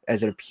Milano,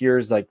 as it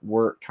appears like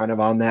we're kind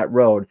of on that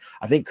road,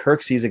 I think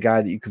Kirksey is a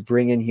guy that you could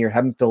bring in here,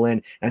 have him fill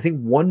in. And I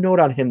think one note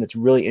on him that's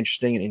really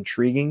interesting and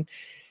intriguing,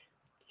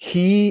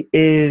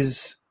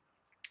 he's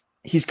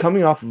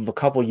coming off of a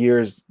couple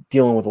years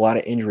dealing with a lot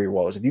of injury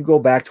woes. If you go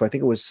back to, I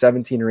think it was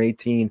 17 or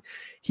 18,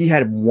 he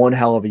had one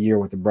hell of a year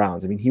with the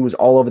Browns. I mean, he was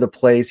all over the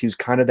place. He was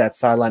kind of that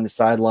sideline to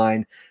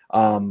sideline,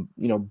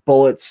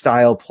 bullet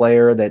style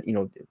player that,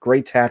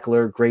 great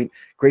tackler, great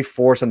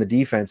force on the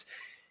defense.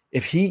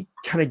 If he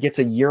kind of gets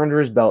a year under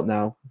his belt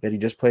now that he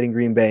just played in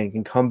Green Bay and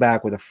can come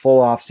back with a full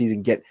off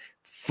season, get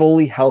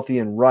fully healthy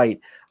and right,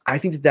 I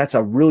think that that's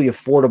a really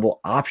affordable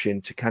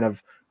option to kind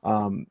of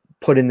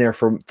put in there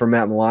for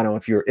Matt Milano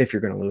if you're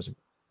going to lose him.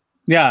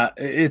 Yeah,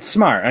 it's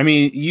smart. I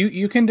mean,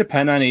 you can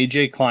depend on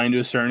AJ Klein to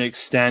a certain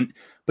extent,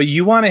 but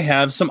you want to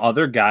have some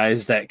other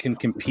guys that can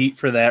compete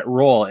for that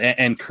role.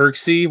 And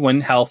Kirksey,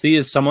 when healthy,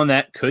 is someone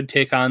that could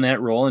take on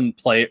that role and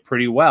play it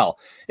pretty well.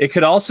 It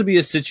could also be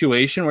a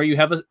situation where you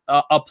have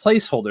a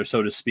placeholder,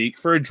 so to speak,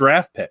 for a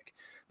draft pick.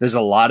 There's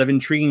a lot of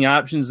intriguing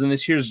options in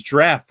this year's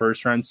draft,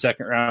 1st round,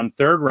 2nd round,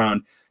 3rd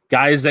round,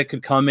 guys that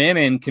could come in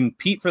and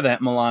compete for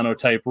that Milano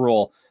type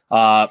role.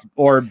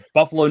 Or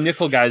Buffalo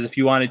nickel guys, if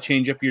you want to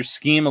change up your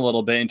scheme a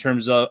little bit in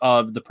terms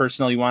of the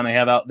personnel you want to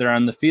have out there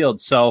on the field.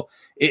 So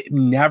it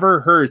never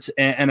hurts.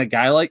 And a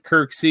guy like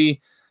Kirksey,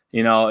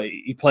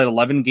 he played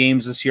 11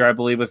 games this year, I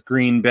believe, with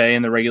Green Bay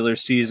in the regular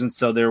season.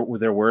 So there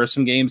were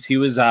some games he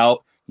was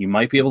out. You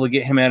might be able to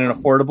get him at an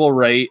affordable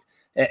rate.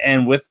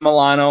 And with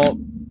Milano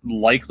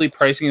likely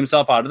pricing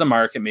himself out of the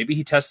market, maybe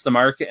he tests the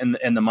market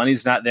and the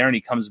money's not there and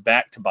he comes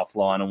back to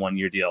Buffalo on a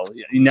 1-year deal.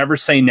 You never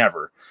say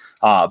never,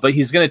 but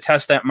he's going to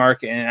test that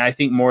market. And I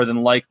think more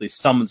than likely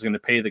someone's going to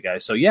pay the guy.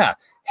 So yeah,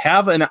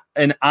 have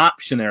an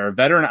option there, a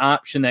veteran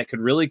option that could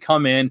really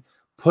come in,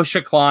 push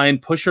a Klein,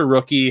 push a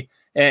rookie,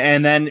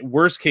 and then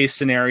worst case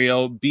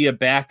scenario, be a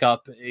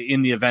backup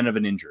in the event of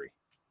an injury.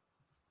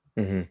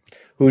 Mm-hmm.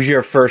 Who's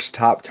your first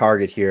top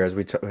target here as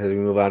we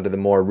move on to the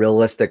more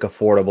realistic,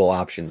 affordable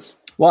options?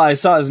 Well, I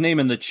saw his name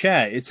in the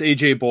chat. It's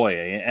AJ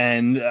Boye.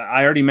 And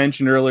I already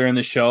mentioned earlier in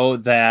the show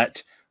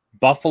that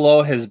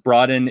Buffalo has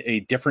brought in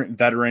a different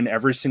veteran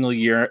every single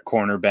year at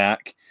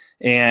cornerback.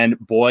 And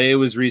Boye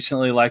was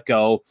recently let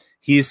go.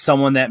 He's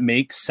someone that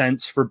makes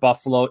sense for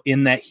Buffalo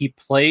in that he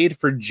played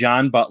for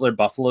John Butler,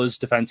 Buffalo's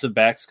defensive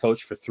backs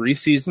coach, for 3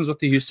 seasons with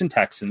the Houston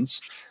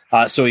Texans.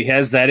 So he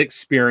has that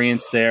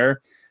experience there.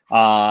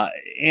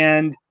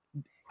 And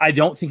I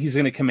don't think he's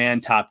going to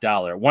command top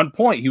dollar. At one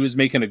point, he was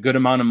making a good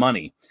amount of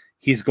money.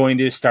 He's going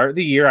to start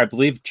the year, I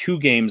believe, 2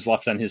 games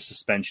left on his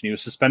suspension. He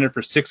was suspended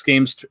for 6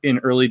 games in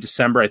early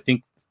December. I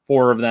think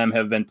 4 of them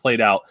have been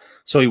played out.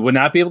 So he would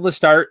not be able to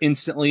start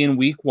instantly in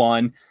week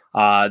 1.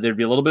 There'd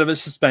be a little bit of a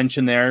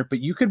suspension there, but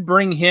you could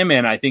bring him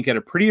in, I think, at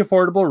a pretty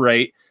affordable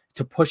rate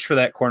to push for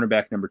that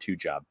cornerback number 2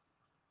 job.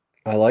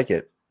 I like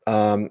it.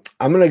 I'm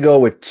going to go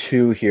with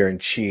 2 here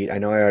and cheat. I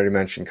know I already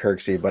mentioned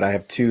Kirksey, but I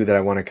have 2 that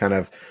I want to kind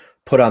of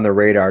put on the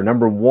radar.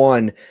 Number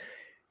 1,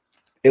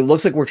 it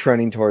looks like we're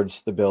trending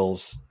towards the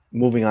Bills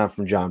moving on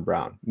from John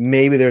Brown.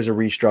 Maybe there's a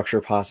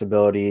restructure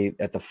possibility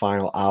at the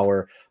final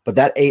hour, but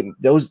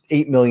those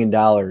 $8 million,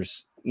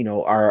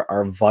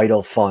 are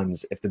vital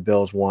funds if the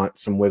Bills want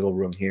some wiggle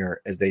room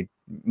here as they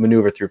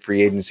maneuver through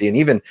free agency and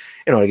even,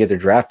 to get their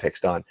draft picks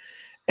done.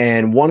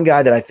 And one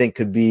guy that I think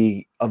could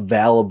be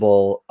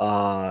available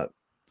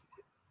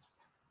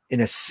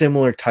in a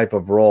similar type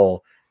of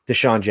role,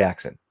 Deshaun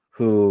Jackson,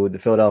 who the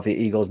Philadelphia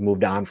Eagles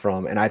moved on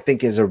from. And I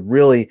think is a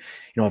really,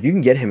 if you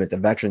can get him at the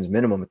veterans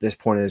minimum at this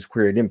point in his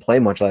career, he didn't play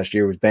much last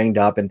year, was banged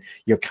up, and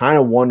you kind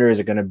of wonder, is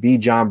it going to be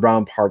John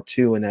Brown part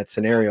 2 in that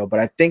scenario? But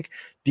I think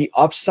the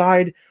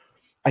upside,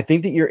 I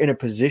think that you're in a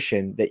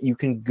position that you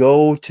can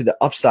go to the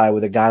upside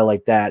with a guy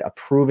like that, a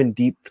proven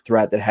deep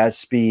threat that has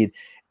speed.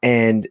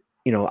 And,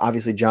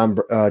 obviously John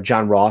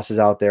Ross is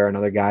out there,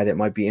 another guy that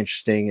might be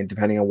interesting, and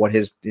depending on what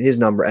his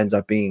number ends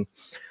up being.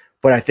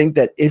 But I think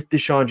that if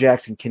Deshaun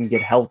Jackson can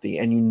get healthy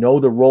and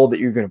the role that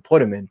you're going to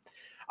put him in,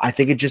 I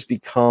think it just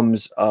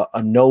becomes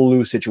a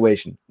no-lose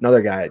situation.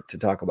 Another guy to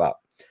talk about.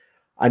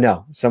 I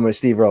know, somebody,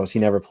 Steve Rose, he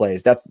never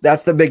plays.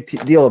 That's the big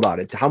deal about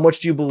it. How much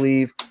do you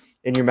believe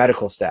in your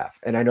medical staff?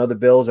 And I know the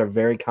Bills are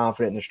very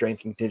confident in their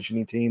strength and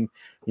conditioning team.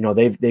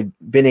 They've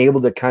been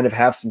able to kind of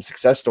have some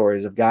success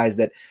stories of guys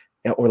that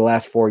over the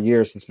last 4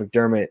 years since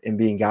McDermott and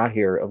being got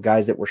here, of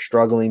guys that were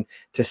struggling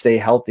to stay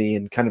healthy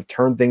and kind of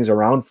turn things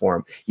around for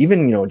him.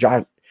 Even,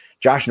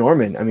 Josh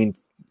Norman, I mean,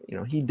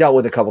 he dealt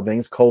with a couple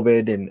things,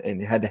 COVID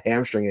and had the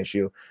hamstring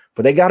issue,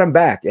 but they got him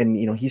back. And,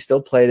 he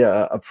still played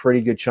a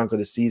pretty good chunk of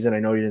the season. I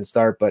know he didn't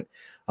start, but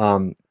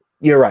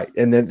you're right.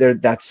 And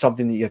then that's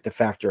something that you have to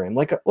factor in,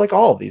 like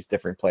all of these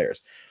different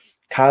players.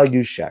 Kyle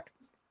Juszczyk,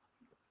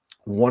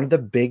 one of the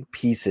big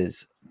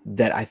pieces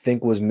that I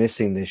think was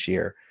missing this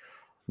year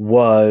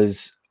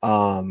was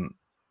that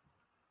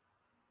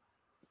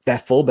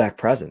fullback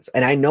presence.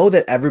 And I know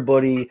that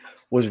everybody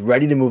was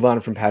ready to move on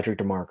from Patrick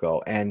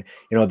DeMarco, and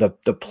the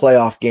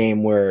playoff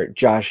game where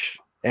Josh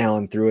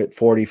Allen threw it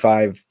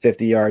 45,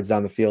 50 yards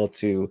down the field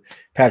to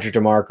Patrick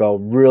DeMarco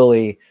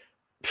really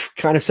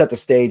kind of set the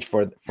stage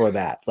for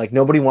that. Like,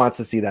 nobody wants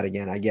to see that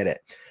again. I get it.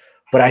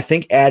 But I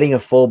think adding a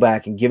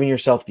fullback and giving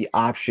yourself the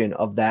option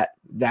of that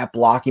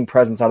blocking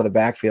presence out of the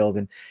backfield,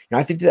 and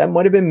I think that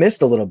might have been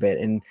missed a little bit.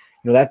 And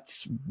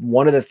that's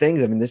one of the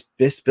things. I mean,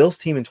 this Bills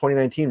team in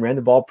 2019 ran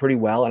the ball pretty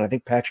well, and I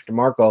think Patrick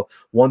DeMarco,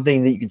 one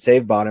thing that you could say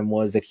about him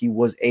was that he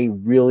was a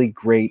really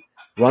great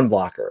run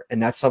blocker,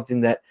 and that's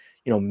something that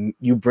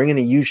you bring in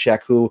a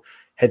Juszczyk who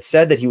had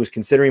said that he was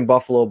considering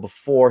Buffalo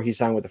before he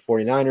signed with the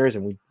 49ers,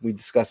 and we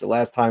discussed it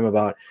last time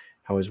about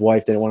how his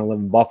wife didn't want to live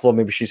in Buffalo.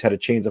 Maybe she's had a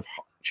change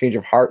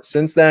of heart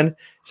since then,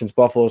 since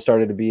Buffalo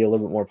started to be a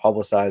little bit more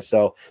publicized.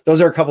 So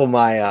those are a couple of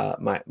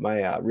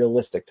my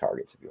realistic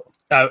targets, if you will.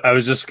 I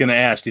was just going to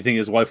ask, do you think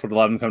his wife would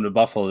let him come to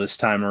Buffalo this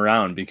time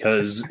around?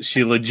 Because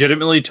she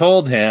legitimately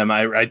told him,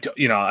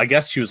 I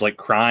guess she was like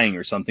crying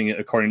or something,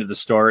 according to the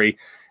story.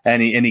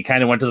 And he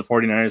kind of went to the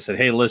 49ers and said,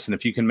 hey, listen,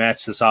 if you can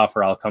match this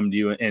offer, I'll come to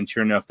you. And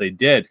sure enough, they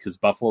did, because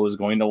Buffalo was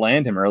going to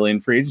land him early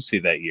in free agency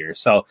that year.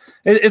 So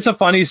it's a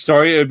funny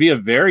story. It would be a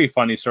very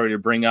funny story to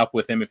bring up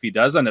with him if he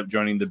does end up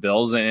joining the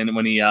Bills. And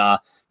when he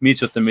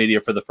meets with the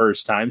media for the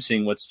first time,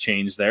 seeing what's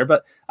changed there.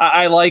 But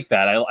I like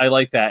that. I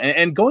like that.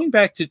 And going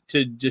back to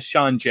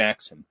Deshaun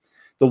Jackson,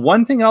 the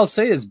one thing I'll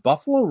say is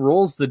Buffalo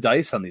rolls the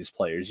dice on these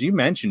players. You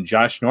mentioned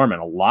Josh Norman.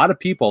 A lot of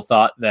people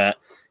thought that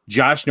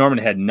Josh Norman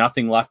had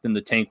nothing left in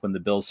the tank when the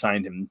Bills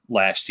signed him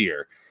last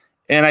year.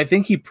 And I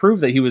think he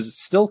proved that he was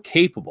still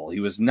capable. He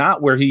was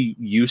not where he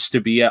used to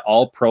be at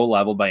all pro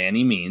level by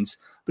any means,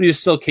 but he was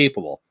still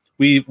capable.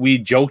 We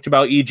joked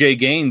about EJ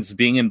Gaines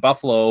being in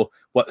Buffalo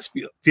what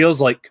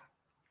feels like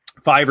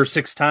 5 or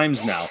 6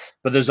 times now,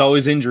 but there's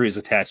always injuries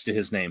attached to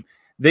his name.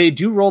 They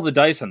do roll the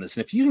dice on this.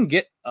 And if you can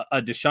get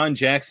a Deshaun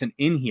Jackson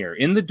in here,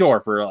 in the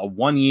door for a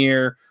 1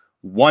 year,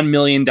 $1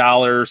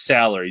 million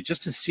salary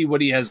just to see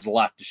what he has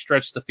left to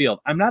stretch the field.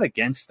 I'm not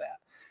against that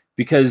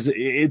because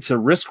it's a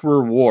risk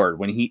reward.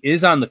 When he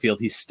is on the field,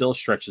 he still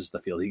stretches the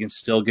field. He can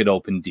still get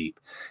open deep.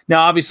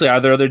 Now, obviously, are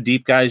there other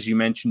deep guys? You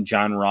mentioned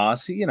John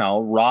Ross.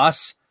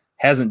 Ross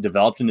hasn't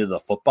developed into the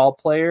football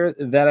player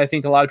that I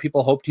think a lot of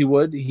people hoped he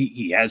would.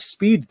 He has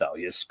speed, though.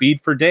 He has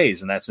speed for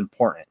days, and that's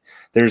important.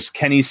 There's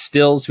Kenny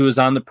Stills, who is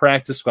on the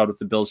practice squad with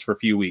the Bills for a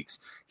few weeks.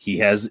 He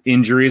has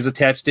injuries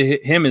attached to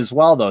him as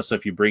well, though. So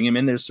if you bring him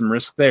in, there's some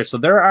risk there. So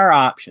there are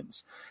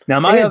options. Now,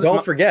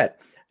 don't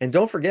forget,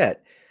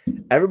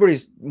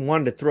 everybody's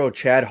wanted to throw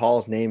Chad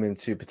Hall's name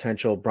into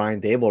potential Brian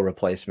Daboll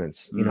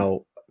replacements, a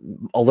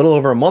little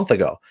over a month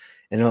ago.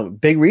 And a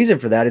big reason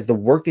for that is the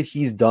work that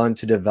he's done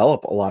to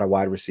develop a lot of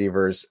wide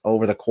receivers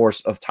over the course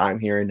of time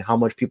here and how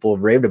much people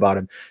have raved about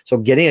him. So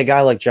getting a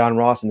guy like John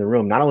Ross in the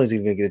room, not only is he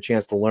going to get a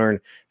chance to learn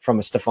from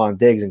a Stephon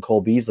Diggs and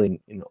Cole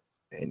Beasley,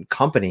 and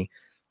company,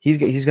 he's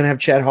going to have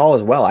Chad Hall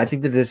as well. I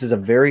think that this is a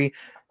very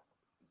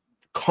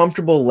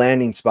comfortable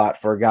landing spot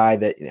for a guy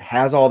that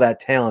has all that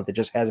talent that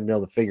just hasn't been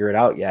able to figure it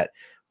out yet.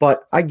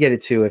 But I get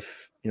it too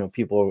if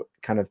people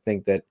kind of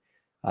think that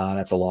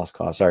that's a lost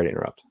cause. Sorry to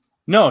interrupt.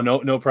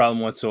 No problem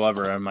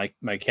whatsoever.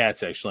 My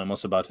cat's actually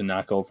almost about to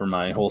knock over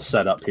my whole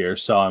setup here,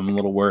 so I'm a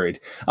little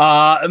worried.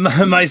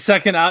 My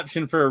second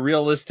option for a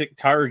realistic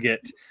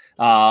target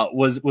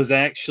was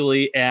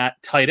actually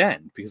at tight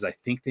end, because I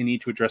think they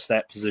need to address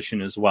that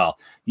position as well.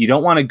 You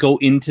don't want to go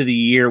into the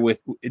year with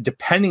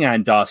depending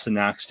on Dawson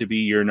Knox to be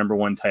your number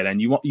one tight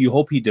end. You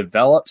hope he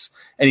develops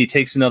and he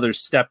takes another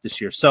step this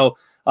year. So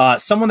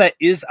someone that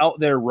is out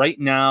there right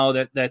now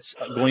that's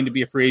going to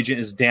be a free agent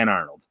is Dan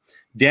Arnold.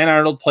 Dan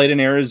Arnold played in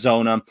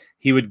Arizona.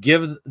 He would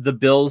give the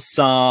Bills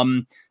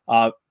some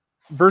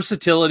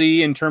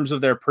versatility in terms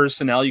of their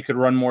personnel. You could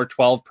run more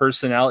 12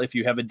 personnel if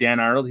you have a Dan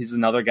Arnold. He's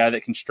another guy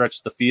that can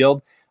stretch the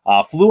field.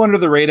 Flew under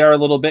the radar a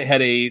little bit,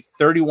 had a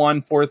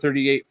 31,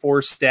 438,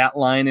 4 stat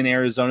line in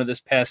Arizona this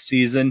past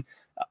season.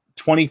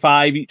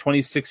 25,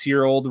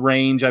 26-year-old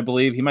range, I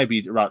believe. He might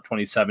be about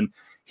 27.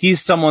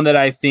 He's someone that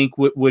I think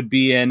would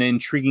be an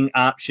intriguing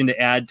option to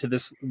add to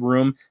this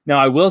room. Now,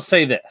 I will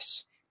say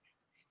this.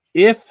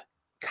 If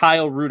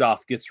Kyle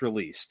Rudolph gets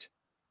released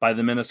by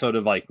the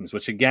Minnesota Vikings,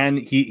 which again,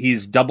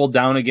 he's doubled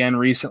down again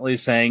recently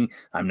saying,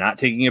 I'm not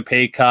taking a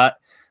pay cut.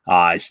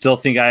 I still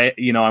think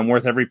I'm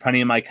worth every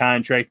penny in my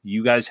contract.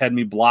 You guys had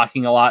me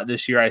blocking a lot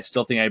this year. I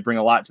still think I bring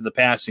a lot to the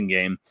passing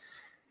game.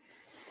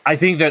 I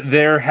think that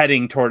they're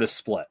heading toward a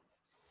split.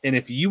 And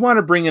if you want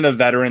to bring in a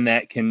veteran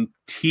that can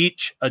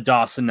teach a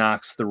Dawson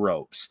Knox the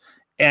ropes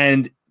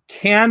and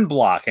can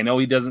block, I know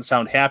he doesn't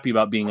sound happy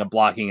about being a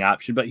blocking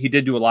option, but he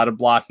did do a lot of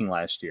blocking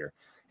last year,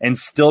 and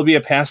still be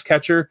a pass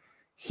catcher,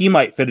 he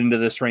might fit into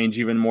this range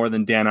even more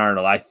than Dan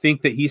Arnold. I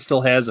think that he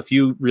still has a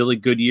few really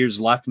good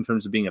years left in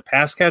terms of being a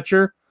pass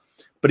catcher,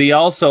 but he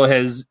also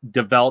has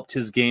developed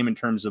his game in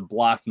terms of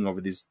blocking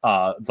over these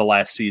the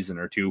last season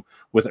or two,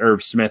 with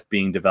Irv Smith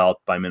being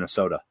developed by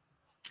Minnesota.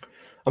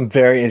 I'm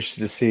very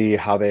interested to see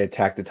how they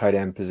attack the tight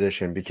end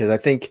position, because I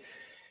think,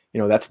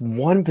 that's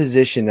one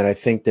position that I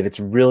think that it's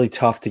really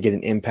tough to get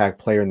an impact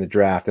player in the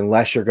draft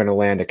unless you're going to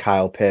land a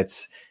Kyle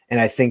Pitts. And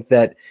I think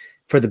that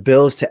for the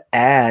Bills to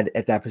add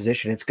at that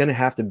position, it's going to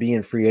have to be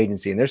in free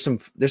agency. And there's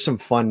some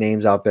fun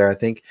names out there. I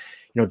think,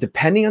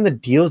 depending on the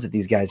deals that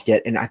these guys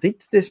get. And I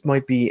think this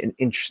might be an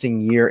interesting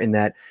year in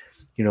that,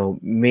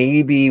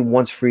 maybe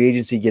once free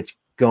agency gets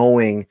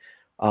going,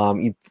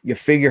 you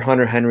figure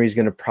Hunter Henry is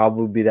going to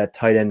probably be that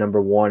tight end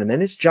number one. And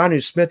then it's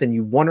Jonnu Smith, and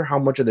you wonder how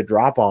much of the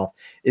drop off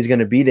is going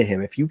to be to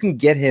him. If you can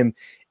get him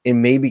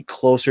in maybe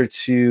closer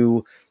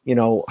to,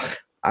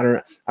 I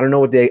don't know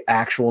what the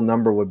actual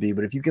number would be,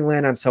 but if you can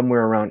land on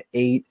somewhere around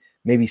 8,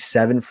 maybe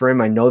 7 for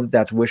him, I know that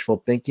that's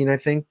wishful thinking, I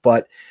think,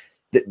 but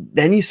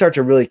then you start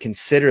to really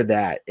consider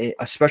that,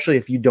 especially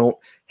if you don't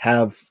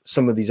have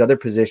some of these other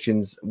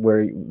positions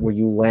where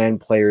you land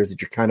players that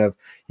you're kind of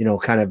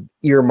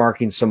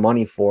earmarking some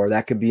money for.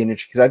 That could be an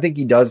interesting, because I think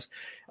he does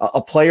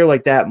a player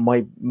like that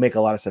might make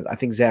a lot of sense. I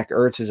think Zach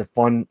Ertz is a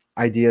fun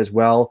idea as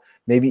well.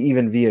 Maybe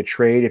even via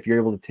trade, if you're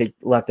able to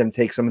let them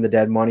take some of the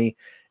dead money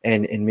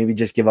and maybe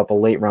just give up a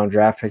late round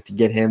draft pick to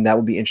get him. That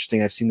would be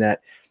interesting. I've seen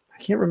that.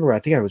 I can't remember. I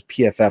think it was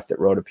PFF that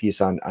wrote a piece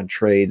on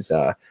trades,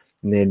 and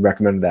they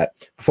recommended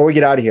that. Before we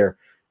get out of here,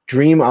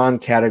 dream on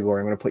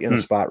category. I'm going to put you on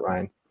the spot,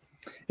 Ryan.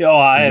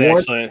 Yeah,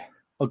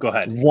 go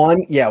ahead.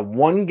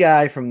 One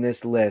guy from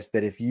this list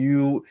that if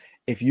you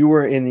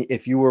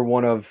were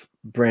one of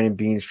Brandon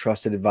Beane's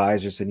trusted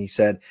advisors and he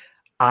said,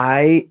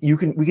 we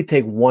could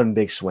take one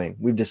big swing.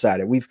 We've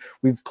decided we've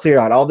cleared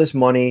out all this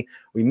money.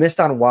 We missed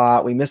on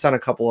Watt. We missed on a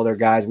couple other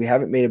guys. We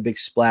haven't made a big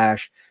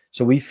splash.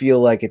 So we feel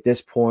like at this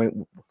point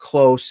we're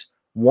close.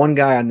 One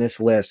guy on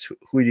this list.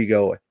 Who do you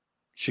go with?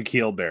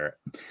 Shaquille Barrett.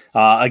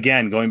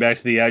 Again, going back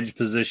to the edge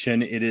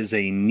position, it is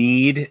a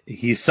need.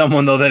 He's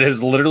someone, though, that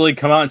has literally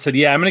come out and said,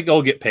 yeah, I'm going to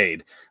go get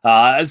paid.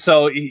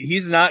 So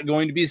he's not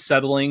going to be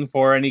settling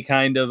for any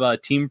kind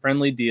of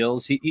team-friendly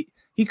deals.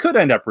 He could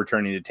end up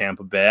returning to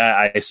Tampa Bay,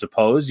 I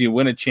suppose. You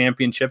win a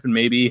championship and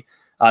maybe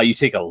You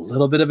take a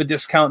little bit of a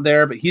discount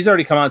there, but he's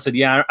already come out and said,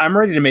 yeah, I'm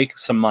ready to make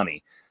some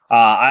money.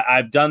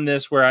 I've done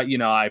this where,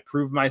 I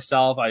proved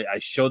myself. I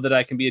showed that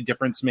I can be a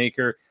difference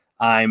maker.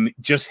 I'm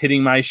just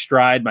hitting my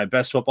stride. My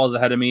best football's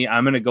ahead of me.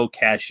 I'm going to go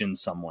cash in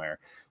somewhere.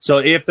 So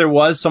if there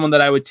was someone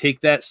that I would take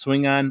that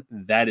swing on,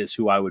 that is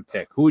who I would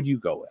pick. Who would you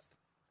go with?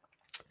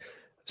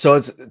 So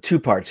it's two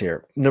parts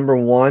here. Number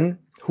one,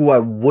 who I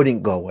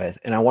wouldn't go with,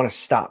 and I want to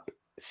stop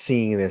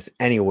seeing this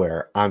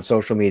anywhere on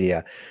social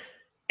media.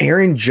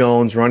 Aaron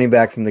Jones, running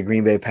back from the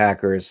Green Bay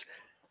Packers.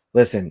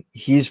 Listen,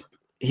 he's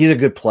a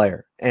good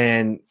player.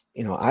 And,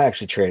 I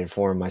actually traded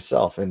for him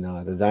myself in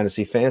the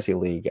Dynasty Fantasy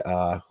League.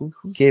 Who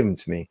gave him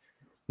to me?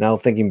 Now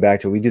thinking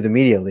back to it, we do the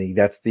Media League.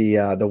 That's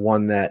the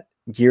one that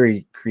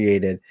Geary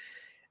created.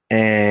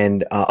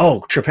 And,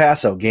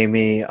 Trapasso gave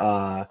me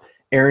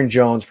Aaron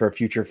Jones for a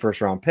future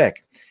first-round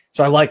pick.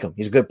 So I like him.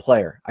 He's a good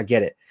player. I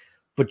get it.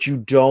 But you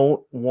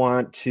don't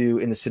want to,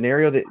 in the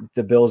scenario that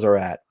the Bills are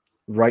at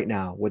right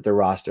now with their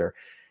roster,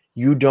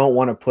 you don't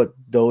want to put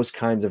those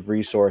kinds of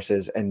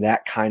resources and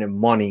that kind of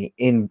money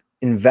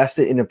invest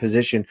it in a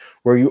position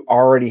where you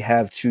already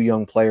have two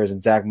young players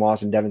in Zach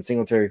Moss and Devin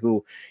Singletary,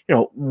 who,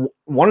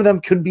 one of them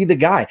could be the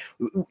guy.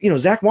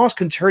 Zach Moss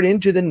can turn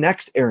into the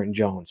next Aaron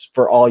Jones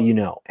for all you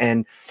know.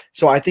 And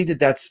so I think that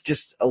that's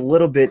just a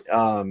little bit,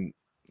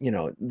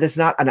 that's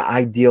not an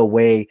ideal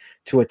way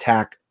to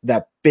attack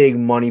that big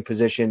money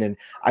position. And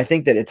I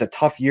think that it's a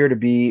tough year to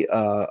be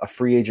a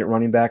free agent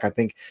running back. I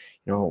think,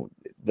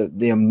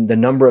 the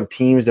number of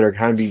teams that are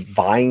kind of be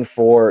vying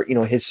for,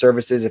 his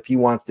services, if he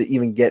wants to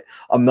even get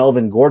a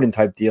Melvin Gordon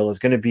type deal, is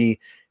going to be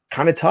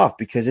kind of tough,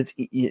 because it's,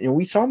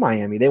 we saw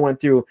Miami, they went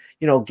through,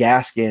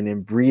 Gaskin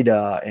and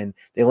Breida, and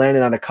they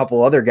landed on a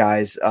couple other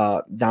guys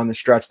down the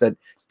stretch that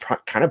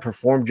kind of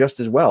performed just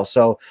as well.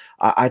 So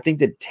I think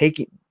that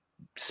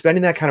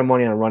spending that kind of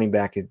money on a running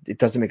back, it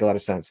doesn't make a lot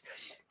of sense.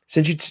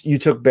 Since you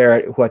took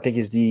Barrett, who I think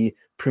is the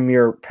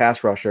premier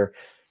pass rusher,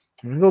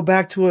 I'm going to go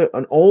back to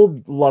an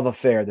old love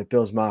affair that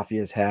Bills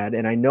Mafia has had.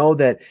 And I know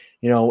that,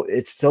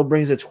 it still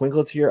brings a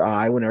twinkle to your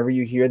eye whenever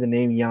you hear the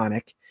name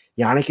Yannick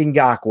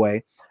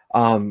Ngakoue.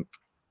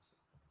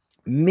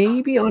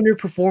 Maybe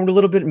underperformed a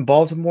little bit in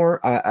Baltimore.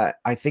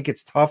 I think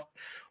it's tough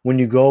when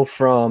you go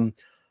from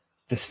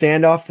the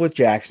standoff with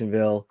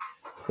Jacksonville,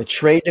 the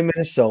trade to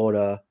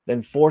Minnesota,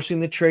 then forcing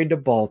the trade to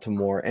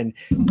Baltimore, and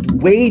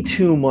way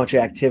too much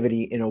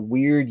activity in a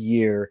weird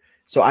year.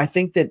 So I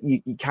think that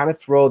you kind of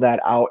throw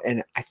that out,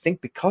 and I think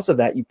because of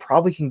that, you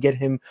probably can get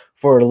him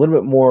for a little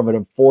bit more of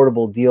an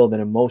affordable deal than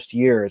in most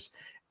years.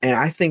 And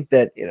I think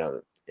that,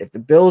 if the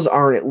Bills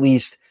aren't at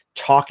least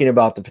talking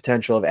about the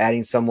potential of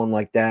adding someone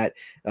like that,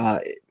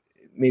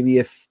 maybe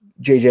if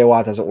J.J.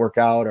 Watt doesn't work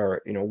out,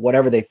 or,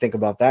 whatever they think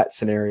about that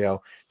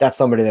scenario, that's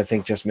somebody that I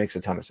think just makes a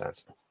ton of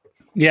sense.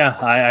 Yeah,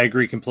 I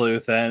agree completely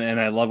with that, and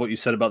I love what you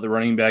said about the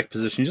running back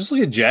position. Just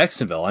look at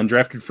Jacksonville,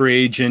 undrafted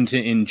free agent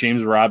in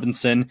James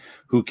Robinson,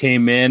 who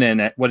came in,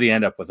 and what did he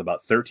end up with?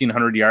 About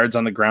 1,300 yards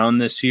on the ground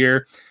this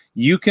year.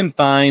 You can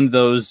find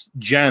those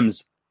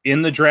gems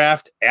in the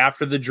draft,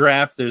 after the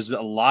draft. There's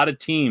a lot of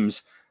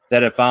teams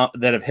that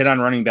have hit on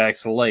running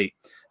backs late.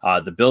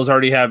 The Bills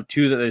already have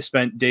two that they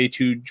spent day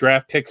 2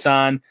 draft picks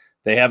on.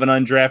 They have an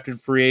undrafted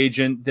free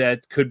agent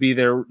that could be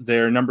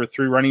their number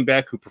 3 running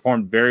back, who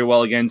performed very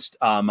well against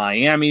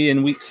Miami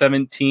in Week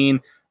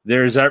 17.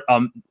 There's a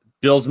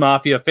Bills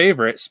Mafia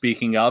favorite,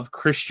 speaking of,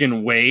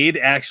 Christian Wade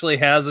actually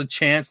has a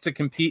chance to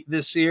compete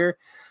this year.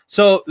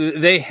 So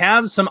they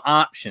have some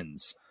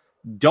options.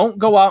 Don't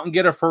go out and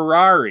get a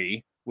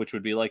Ferrari, which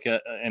would be like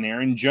an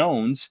Aaron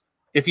Jones,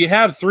 if you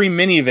have 3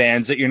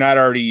 minivans that you're not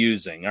already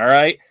using, all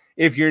right?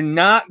 If you're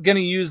not going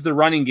to use the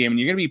running game and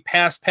you're going to be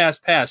pass,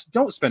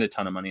 don't spend a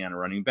ton of money on a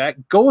running back.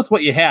 Go with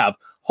what you have.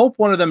 Hope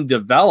one of them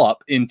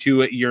develop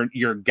into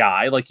your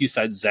guy. Like you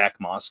said, Zach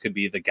Moss could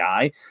be the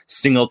guy.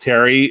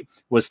 Singletary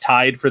was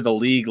tied for the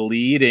league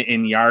lead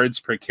in yards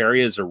per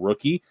carry as a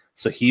rookie,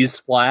 so he's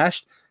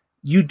flashed.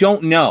 You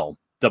don't know.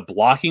 The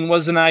blocking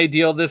wasn't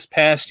ideal this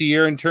past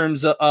year in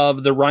terms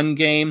of the run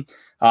game,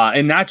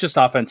 and not just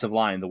offensive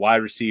line, the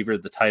wide receiver,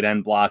 the tight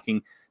end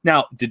blocking.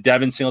 Now, did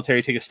Devin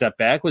Singletary take a step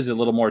back? Was he a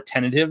little more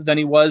tentative than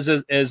he was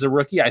as a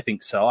rookie? I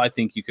think so. I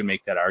think you can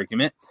make that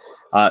argument.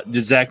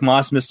 Did Zach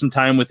Moss miss some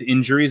time with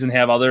injuries and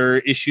have other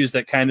issues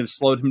that kind of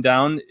slowed him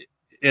down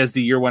as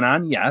the year went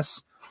on?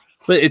 Yes.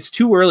 But it's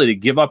too early to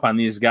give up on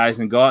these guys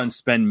and go out and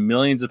spend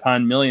millions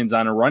upon millions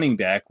on a running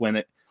back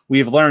when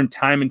we've learned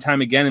time and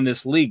time again in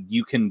this league,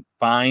 you can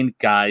find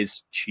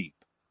guys cheap.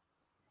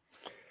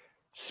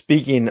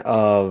 Speaking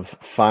of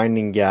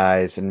finding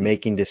guys and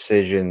making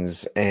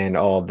decisions and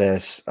all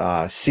this,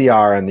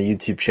 CR in the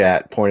YouTube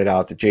chat pointed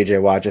out that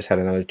JJ Watt just had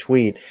another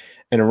tweet,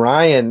 and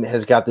Ryan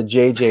has got the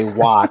JJ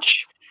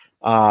Watch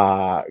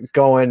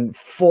going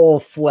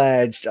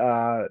full-fledged.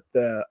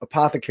 The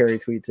apothecary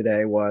tweet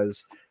today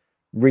was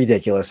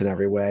ridiculous in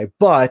every way,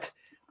 but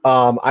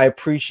I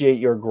appreciate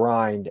your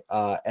grind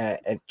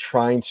at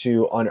trying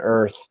to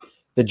unearth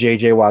the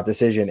JJ Watt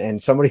decision.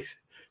 And somebody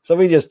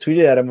just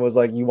tweeted at him and was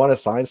like, "You want to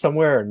sign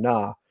somewhere or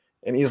nah?"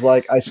 And he's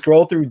like, I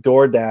scroll through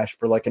DoorDash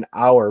for like an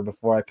hour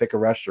before I pick a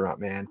restaurant,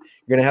 man.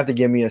 You're going to have to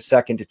give me a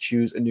second to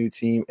choose a new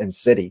team and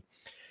city.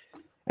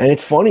 And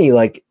it's funny,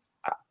 like,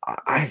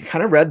 I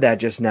kind of read that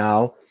just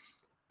now,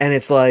 and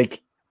it's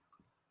like,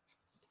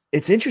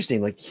 it's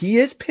interesting. Like, he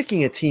is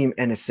picking a team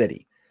and a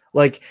city.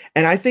 Like,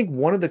 and I think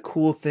one of the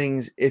cool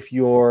things, if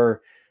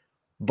you're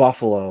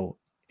Buffalo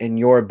and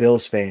you're a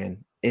Bills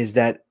fan, is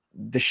that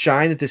the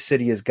shine that the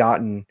city has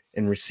gotten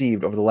and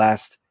received over the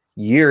last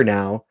year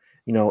now,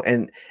 you know,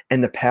 and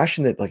the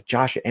passion that like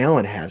Josh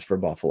Allen has for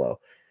Buffalo,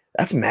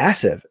 that's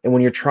massive. And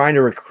when you're trying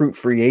to recruit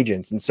free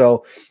agents. And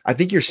so I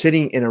think you're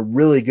sitting in a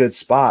really good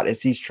spot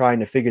as he's trying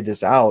to figure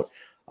this out.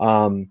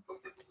 And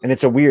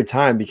it's a weird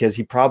time because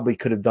he probably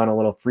could have done a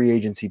little free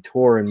agency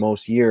tour in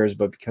most years,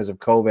 but because of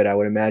COVID, I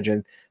would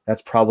imagine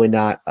that's probably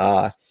not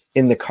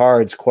in the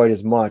cards quite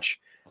as much.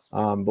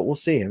 But we'll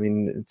see. I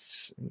mean,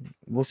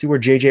 we'll see where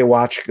JJ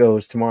Watt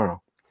goes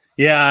tomorrow.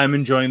 Yeah, I'm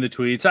enjoying the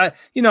tweets.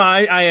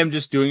 I am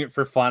just doing it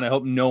for fun. I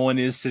hope no one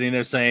is sitting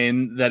there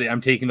saying that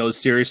I'm taking those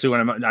seriously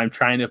when I'm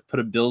trying to put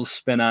a Bills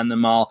spin on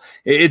them all.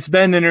 It's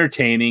been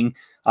entertaining.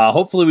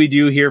 Hopefully we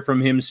do hear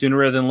from him sooner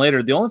rather than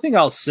later. The only thing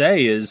I'll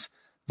say is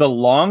the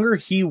longer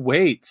he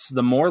waits,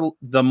 the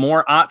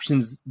more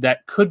options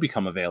that could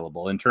become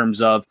available in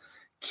terms of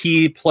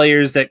key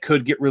players that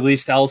could get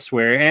released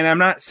elsewhere. And I'm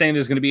not saying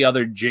there's going to be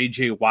other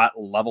JJ Watt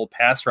level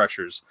pass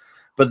rushers,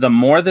 but the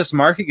more this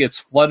market gets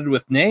flooded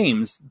with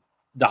names,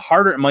 the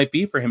harder it might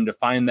be for him to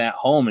find that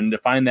home and to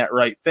find that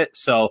right fit.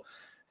 So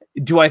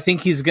do I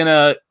think he's going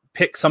to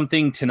pick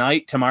something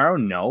tonight, tomorrow?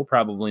 No,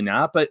 probably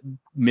not. But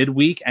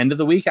midweek, end of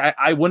the week,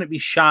 I wouldn't be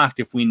shocked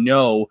if we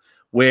know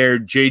where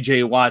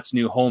JJ Watt's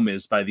new home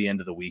is by the end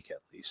of the week, at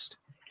least.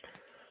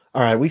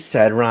 All right, we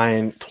said,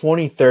 Ryan,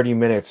 20, 30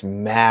 minutes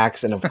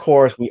max. And of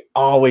course, we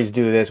always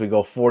do this. We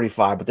go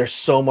 45, but there's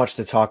so much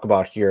to talk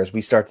about here as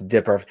we start to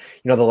dip our,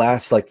 the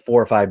last like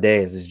 4 or 5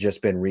 days has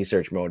just been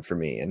research mode for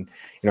me. And,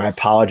 I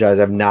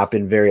apologize. I've not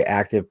been very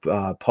active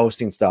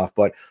posting stuff,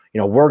 but,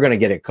 we're going to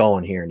get it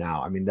going here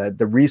now. I mean,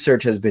 the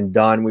research has been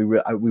done. We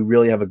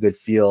really have a good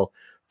feel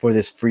for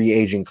this free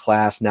agent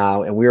class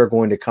now. And we are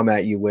going to come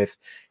at you with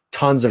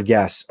tons of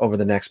guests over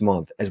the next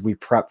month as we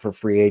prep for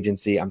free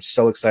agency. I'm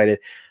so excited.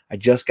 I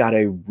just got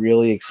a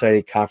really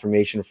excited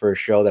confirmation for a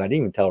show that I didn't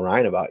even tell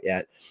Ryan about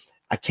yet.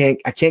 I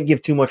can't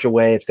give too much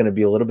away. It's going to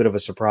be a little bit of a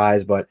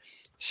surprise, but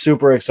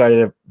super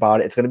excited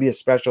about it. It's going to be a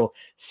special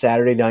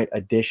Saturday night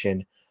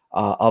edition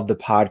of the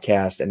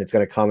podcast, and it's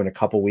going to come in a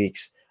couple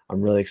weeks.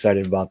 I'm really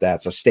excited about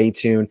that. So stay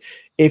tuned.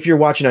 If you're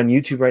watching on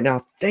YouTube right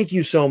now, thank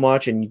you so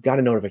much. And you got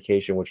a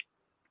notification, which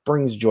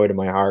brings joy to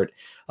my heart.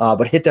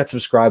 But hit that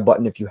subscribe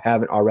button if you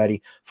haven't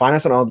already. Find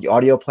us on all the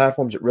audio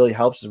platforms. It really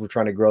helps as we're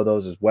trying to grow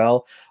those as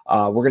well.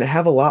 We're going to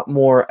have a lot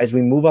more as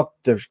we move up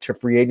to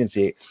free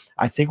agency.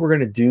 I think we're going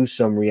to do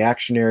some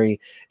reactionary.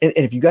 And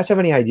if you guys have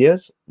any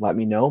ideas, let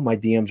me know. My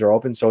DMs are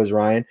open. So is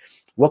Ryan.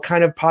 What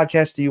kind of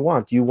podcast do you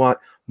want? Do you want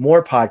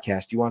more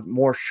podcasts? Do you want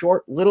more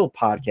short little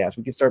podcasts?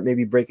 We can start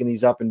maybe breaking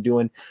these up and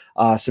doing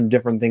some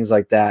different things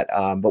like that.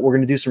 But we're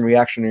going to do some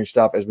reactionary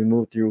stuff as we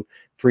move through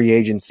free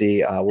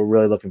agency. We're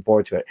really looking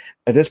forward to it.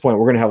 At this point,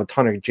 we're going to have a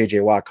ton of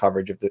JJ Watt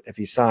coverage if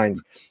he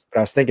signs. But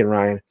I was thinking,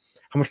 Ryan,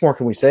 how much more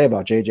can we say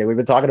about JJ? We've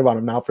been talking about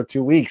him now for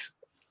 2 weeks.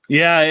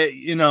 Yeah,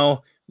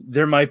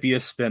 there might be a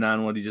spin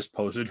on what he just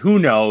posted. Who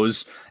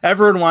knows?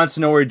 Everyone wants to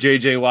know where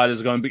JJ Watt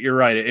is going, but you're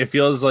right. It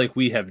feels like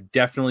we have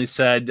definitely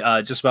said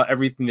just about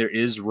everything there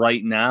is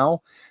right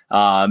now.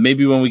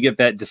 Maybe when we get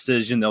that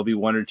decision, there'll be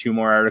 1 or 2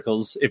 more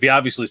articles. If he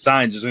obviously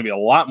signs, there's going to be a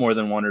lot more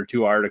than 1 or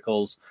 2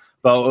 articles.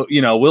 But,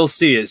 we'll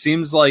see. It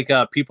seems like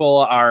all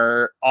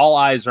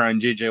eyes are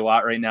on JJ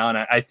Watt right now. And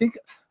I think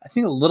a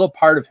little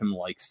part of him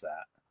likes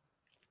that.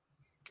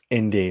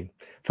 Indeed.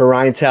 For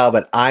Ryan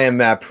Talbot, I am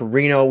Matt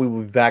Perino. We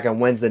will be back on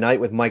Wednesday night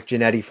with Mike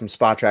Giannetti from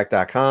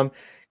SpotTrack.com,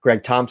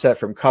 Greg Tomset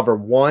from Cover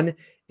One.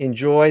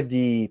 Enjoy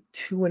the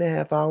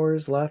 2.5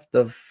 hours left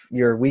of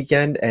your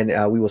weekend, and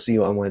we will see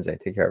you on Wednesday.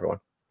 Take care, everyone.